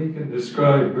can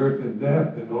describe birth and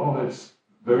death in all its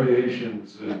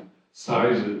variations and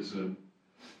sizes and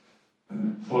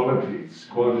quantities.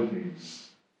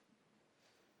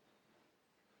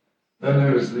 Then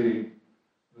there's the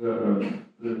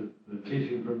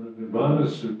teaching from the Nibbana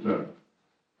Sutta.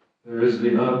 There is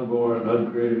the unborn,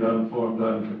 uncreated, unformed,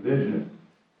 unconditioned,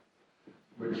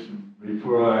 which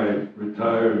before I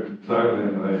retired to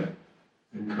Thailand, I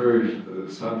encouraged the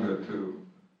Sangha to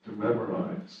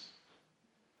memorize.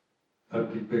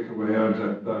 Ati bhikkhave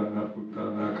ajatana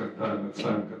putana katana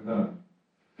sankana.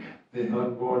 The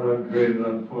unborn, uncreated,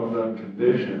 unformed,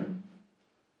 unconditioned.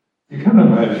 You can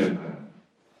imagine that.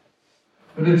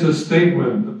 But it's a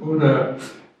statement. The Buddha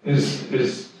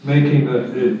is making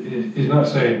he's not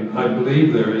saying, I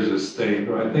believe there is a state,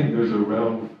 or I think there's a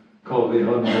realm called the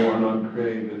unborn,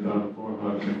 uncreated, unformed,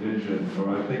 unconditioned, or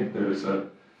I think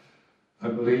I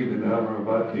believe in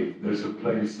Amaravati, there's a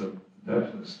place of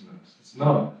deathlessness.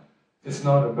 It's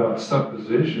not about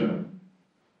supposition.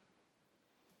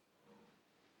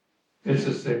 It's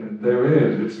a statement, there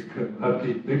is, it's a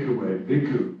ati bhikkhave,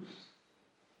 bhikkhus.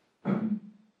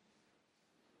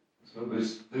 So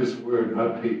this word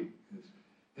ati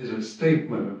is a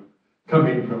statement of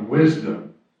coming from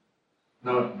wisdom,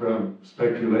 not from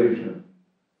speculation.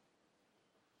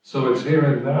 So it's here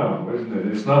and now, isn't it?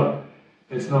 It's not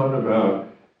about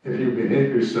if you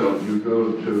behave yourself, you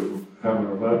go to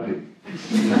Amaravati.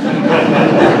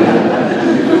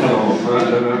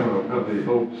 Raja Amaravati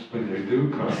hopes when you do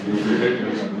come, you behave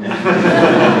yourself.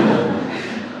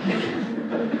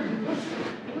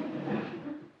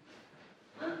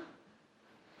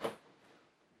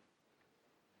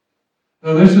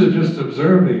 Now this is just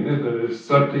observing, isn't it? It's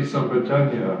sati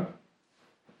sampajanya.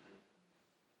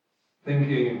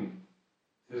 Thinking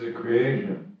is a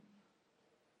creation.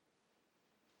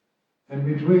 And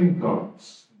between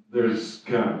thoughts, there's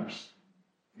gaps.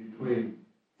 Between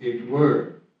each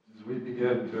word, as we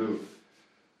begin to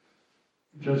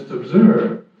just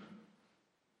observe,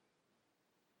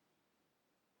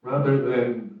 rather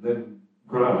than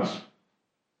grasp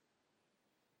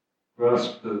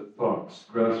the thoughts,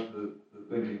 grasp the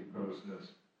thinking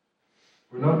process.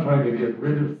 We're not trying to get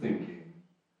rid of thinking,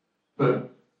 but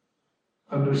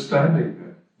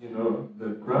understanding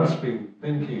that grasping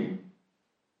thinking,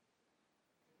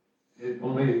 it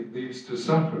only leads to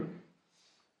suffering,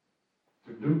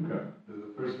 to dukkha, to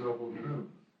the First Noble Truth.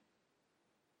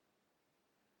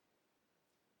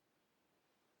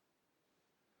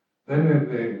 Then in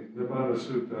the Nibbana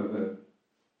Sutta, the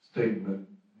statement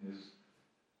is,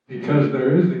 because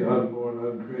there is the unborn,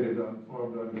 uncreated,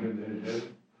 unformed,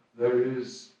 unconditioned, there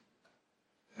is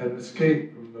an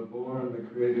escape from the born, the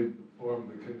created, the formed,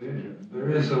 the conditioned.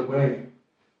 There is a way.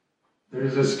 There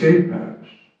is escape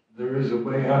hatch. There is a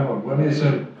way out. One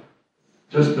isn't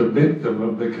just a victim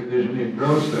of the conditioning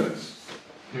process.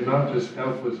 You're not just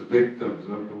helpless victims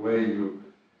of the way you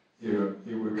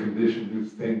were conditioned to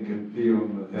think and feel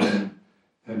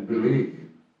and believe.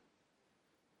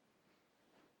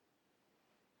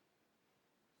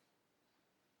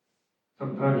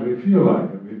 Sometimes we feel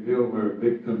like it. We feel we're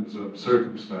victims of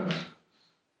circumstances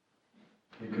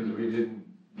because we didn't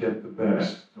get the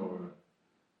best, or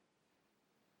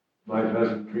life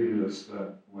hasn't treated us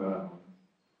that well.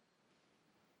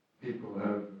 people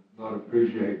have not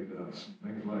appreciated us, and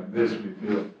things like this. We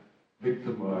feel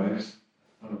victimized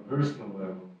on a personal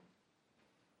level.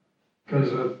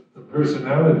 Because the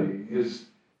personality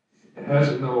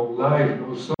has no life,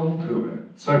 no soul to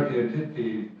it.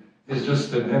 Sakyaditi is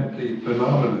just an empty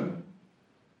phenomenon.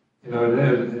 You know,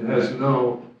 it has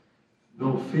no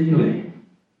feeling.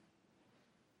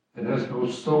 It has no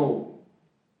soul,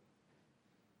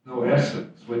 no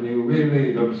essence. When you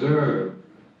really observe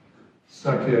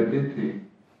Sakyaditi,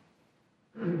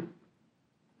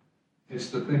 it's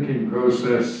the thinking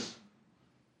process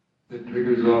that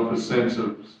triggers off a sense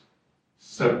of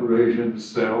separation,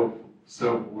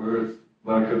 self-worth,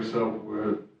 lack of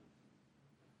self-worth.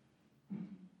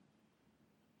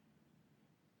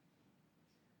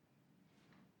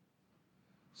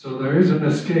 So there is an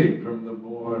escape from the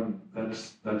born,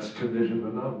 that's conditioned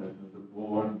phenomenon, the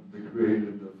born, the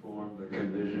created, the form, the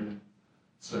conditioned,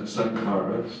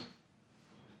 sankharas.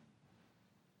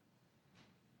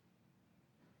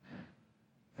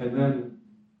 And then,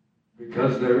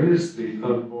 because there is the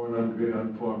unborn, uncreated,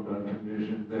 unformed,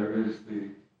 unconditioned, there is the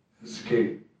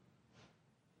escape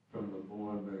from the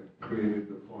born, the created,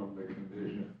 the formed, the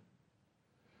conditioned.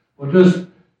 Well, just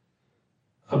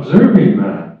observing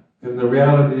that in the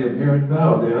reality of here and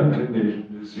now, the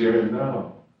unconditioned is here and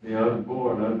now, the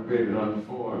unborn, uncreated,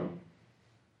 unformed.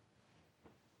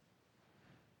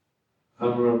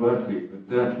 Amaravati, the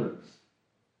deathless.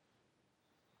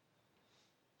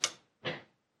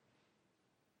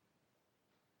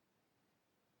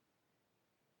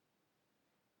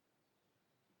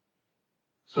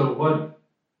 So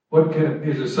what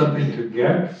is it something to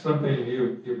get? Something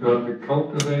you've got to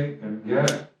cultivate and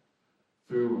get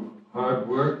through hard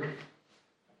work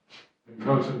and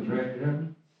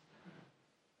concentration?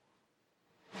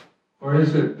 Or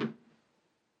is it,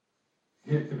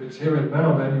 if it's here and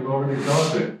now, then you've already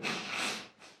got it.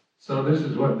 So this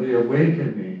is what the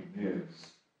awakening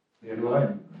is, the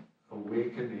enlightenment,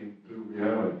 awakening to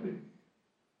reality,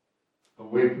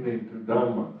 awakening to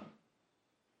Dhamma.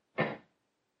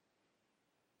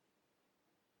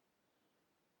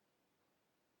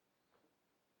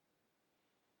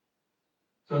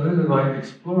 So this is like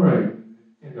exploring,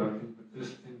 this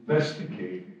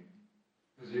investigating,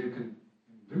 because you can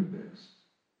do this.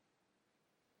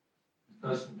 It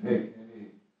doesn't take any,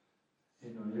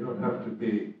 you don't have to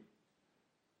be,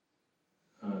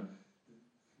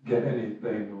 get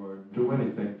anything or do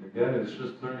anything to get it. It's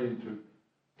just learning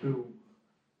to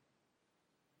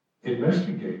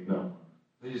investigate Dhamma.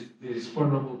 These Four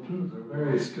Noble Truths are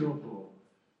very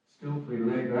skillfully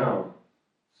laid out,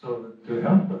 so that to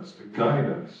help us, to guide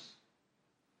us.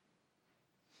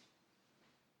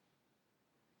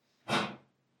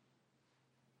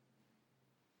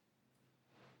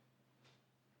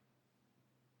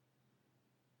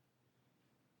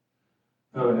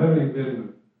 Now, having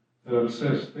been an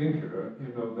obsessed thinker,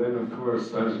 then of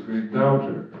course I was a great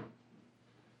doubter.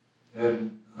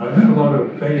 And I had a lot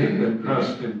of faith and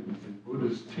trust in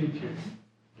Buddha's teaching.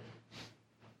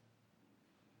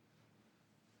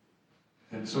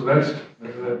 And so that is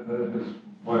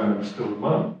why I'm still a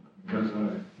monk, because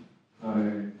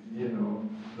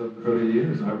the early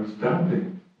years I was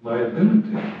doubting my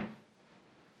ability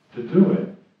to do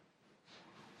it.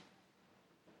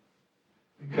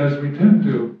 Because we tend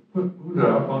to put Buddha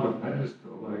up on a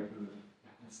pedestal like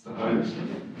it's the highest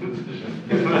position.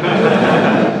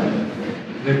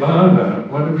 Nibbana,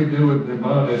 what do we do with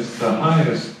Nibbana? It's the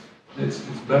highest, it's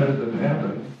better than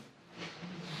heaven.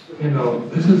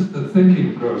 This is the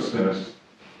thinking process.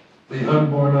 The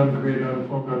unborn, uncreated,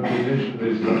 unformed, unconditioned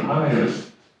is the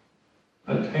highest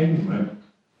attainment.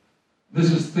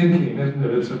 This is thinking, isn't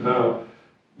it? It's about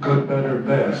good, better,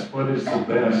 best. What is the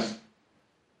best?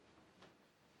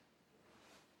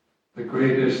 The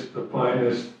greatest, the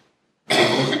finest, the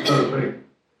most perfect.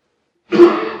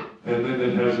 And then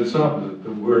it has its opposite,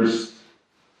 the worst.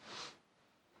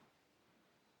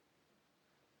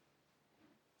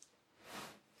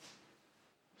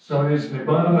 So is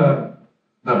Nibbana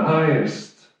the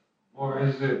highest, or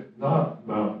is it not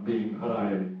about being high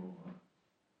anymore?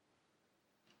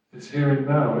 It's here and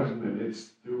now, isn't it? It's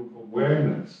through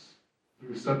awareness,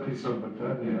 through Sati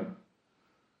Sampajanya.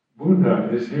 Buddha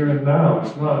is here and now.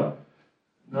 It's not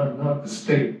the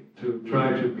state to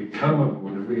try to become a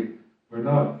Buddha. We're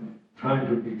not trying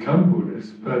to become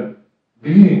Buddhists, but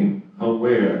being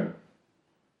aware.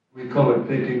 We call it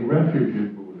taking refuge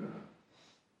in Buddha,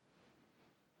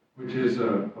 which is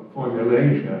a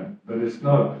formulation, but it's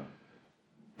not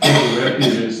taking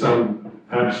refuge in some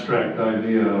abstract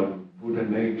idea of Buddha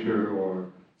nature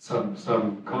or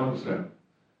some concept,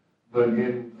 but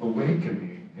in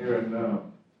awakening here and now.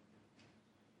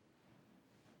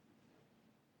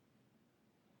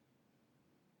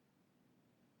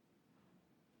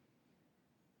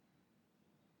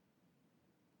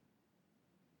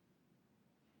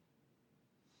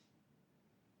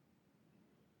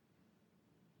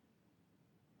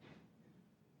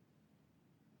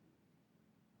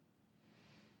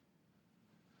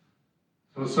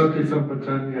 So sati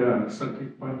sampajanya,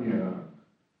 satipanya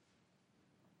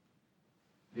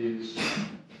is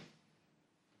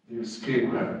the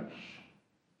escape hatch.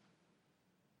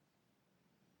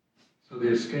 So the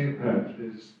escape hatch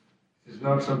is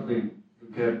not something you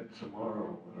get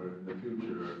tomorrow or in the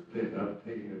future, or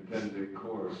taking a 10-day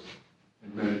course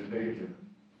in meditation.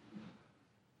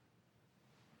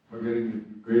 We're getting a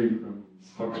degree from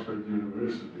Oxford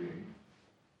University.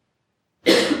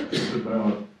 It's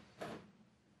about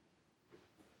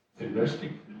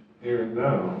investing here and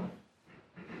now.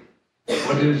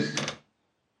 What is it?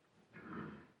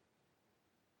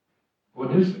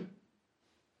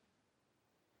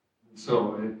 And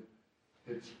so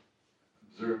it's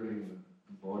observing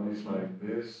the bodies like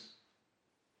this.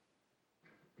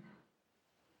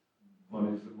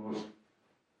 Body is the most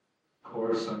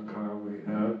coarse sankhara we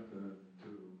have to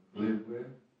live with.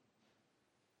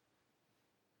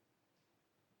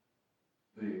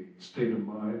 The state of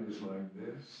mind is like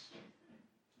this.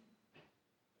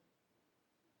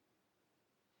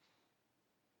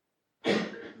 The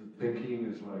thinking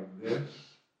is like this.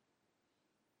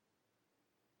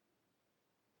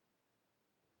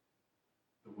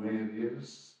 The way it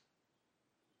is.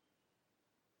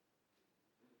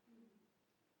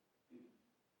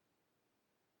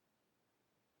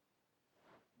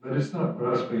 But it's not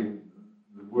grasping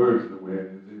the words the way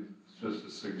it is. It's just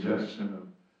a suggestion of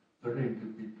learning to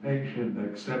be patient,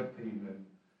 accepting,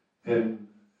 and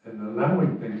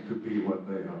allowing things to be what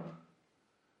they are.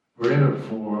 We're in a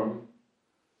form,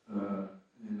 the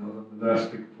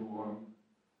monastic form.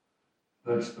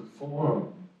 That's the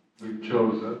form we've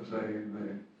chosen, say, in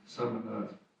the Samana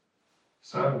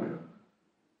Sangha.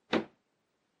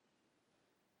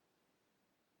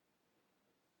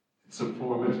 It's a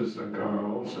form, it's a sankhara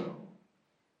also.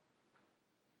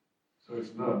 So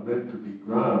it's not meant to be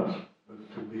grasped,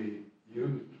 but to be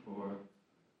used for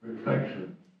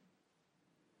reflection.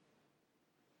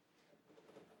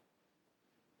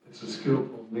 It's a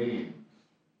skillful means.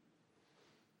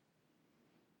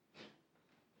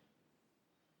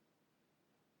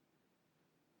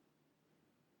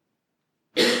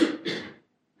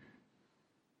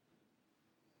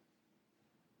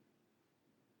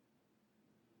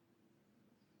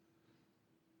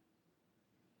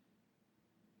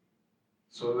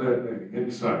 So that the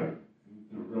insight,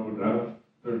 the road out,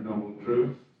 Third Noble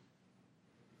Truth,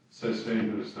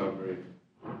 cessation of suffering.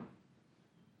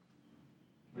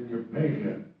 When you're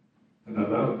patient and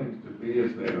allow things to be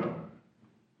as they are,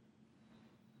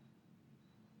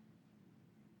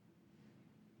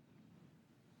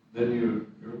 then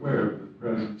you're aware of the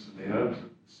presence and the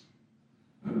absence.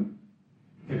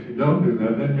 If you don't do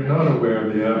that, then you're not aware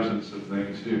of the absence of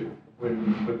things.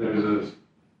 When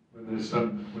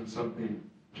something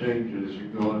changes, you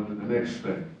go on to the next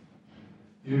thing.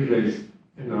 Usually,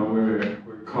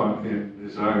 we're caught in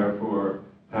desire for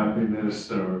happiness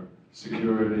or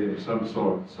security of some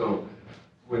sort. So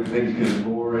when things get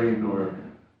boring or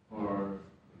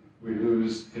we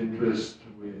lose interest,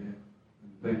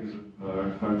 things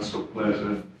aren't so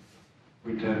pleasant,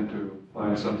 we tend to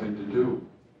find something to do,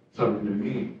 something to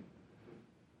eat.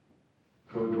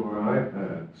 Go to our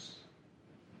iPads,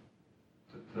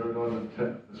 to turn on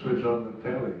switch on the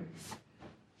telly,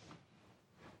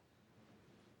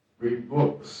 read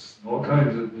books, all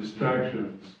kinds of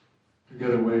distractions to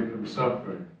get away from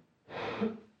suffering.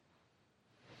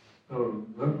 So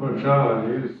Luang Por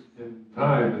used in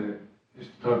Thai, they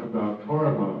used to talk about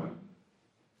Toraman,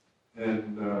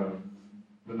 and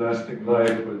monastic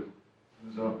life was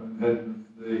often, and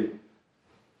the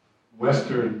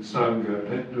Western Sangha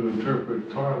tend to interpret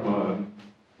Toraman,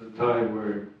 the Thai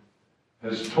word,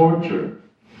 as torture.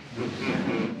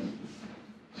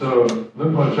 So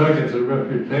Luang Por gets a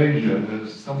reputation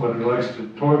as someone who likes to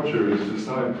torture his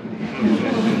disciples.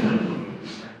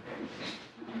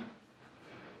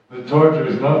 The torture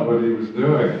is not what he was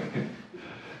doing.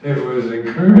 It was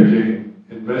encouraging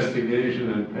investigation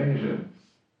and patience.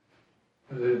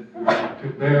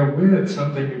 To bear with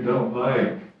something you don't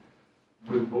like,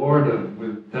 with boredom,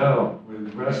 with doubt,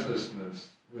 with restlessness,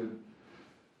 with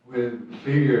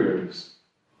fears,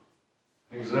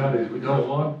 anxieties. We don't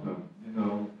want them,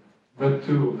 but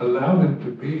to allow them to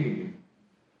be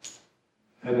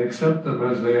and accept them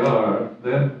as they are,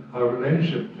 then our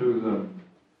relationship to them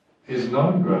is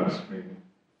non-grasping.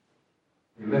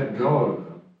 We let go of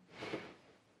them.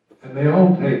 And they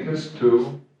all take us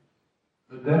to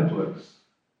the deathless,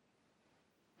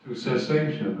 to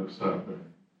cessation of suffering,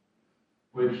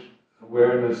 which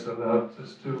awareness allows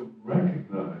us to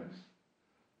recognize.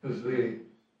 Because the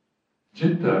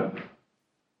citta,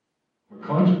 or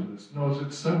consciousness, knows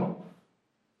itself.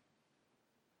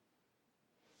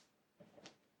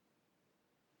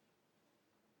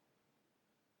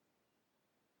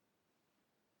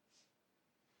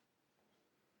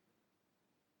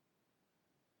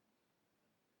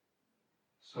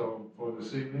 So for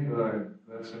this evening,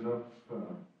 that's enough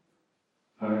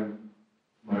time.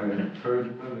 My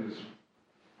encouragement is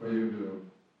for you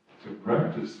to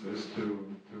practice this,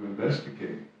 to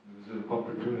investigate. There's an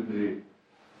opportunity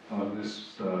on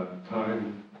this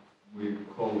time we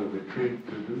call the retreat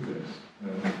to do this.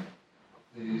 And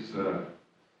these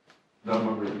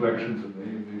Dhamma reflections in the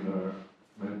evening are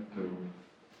meant to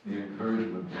be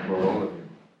encouragements for all of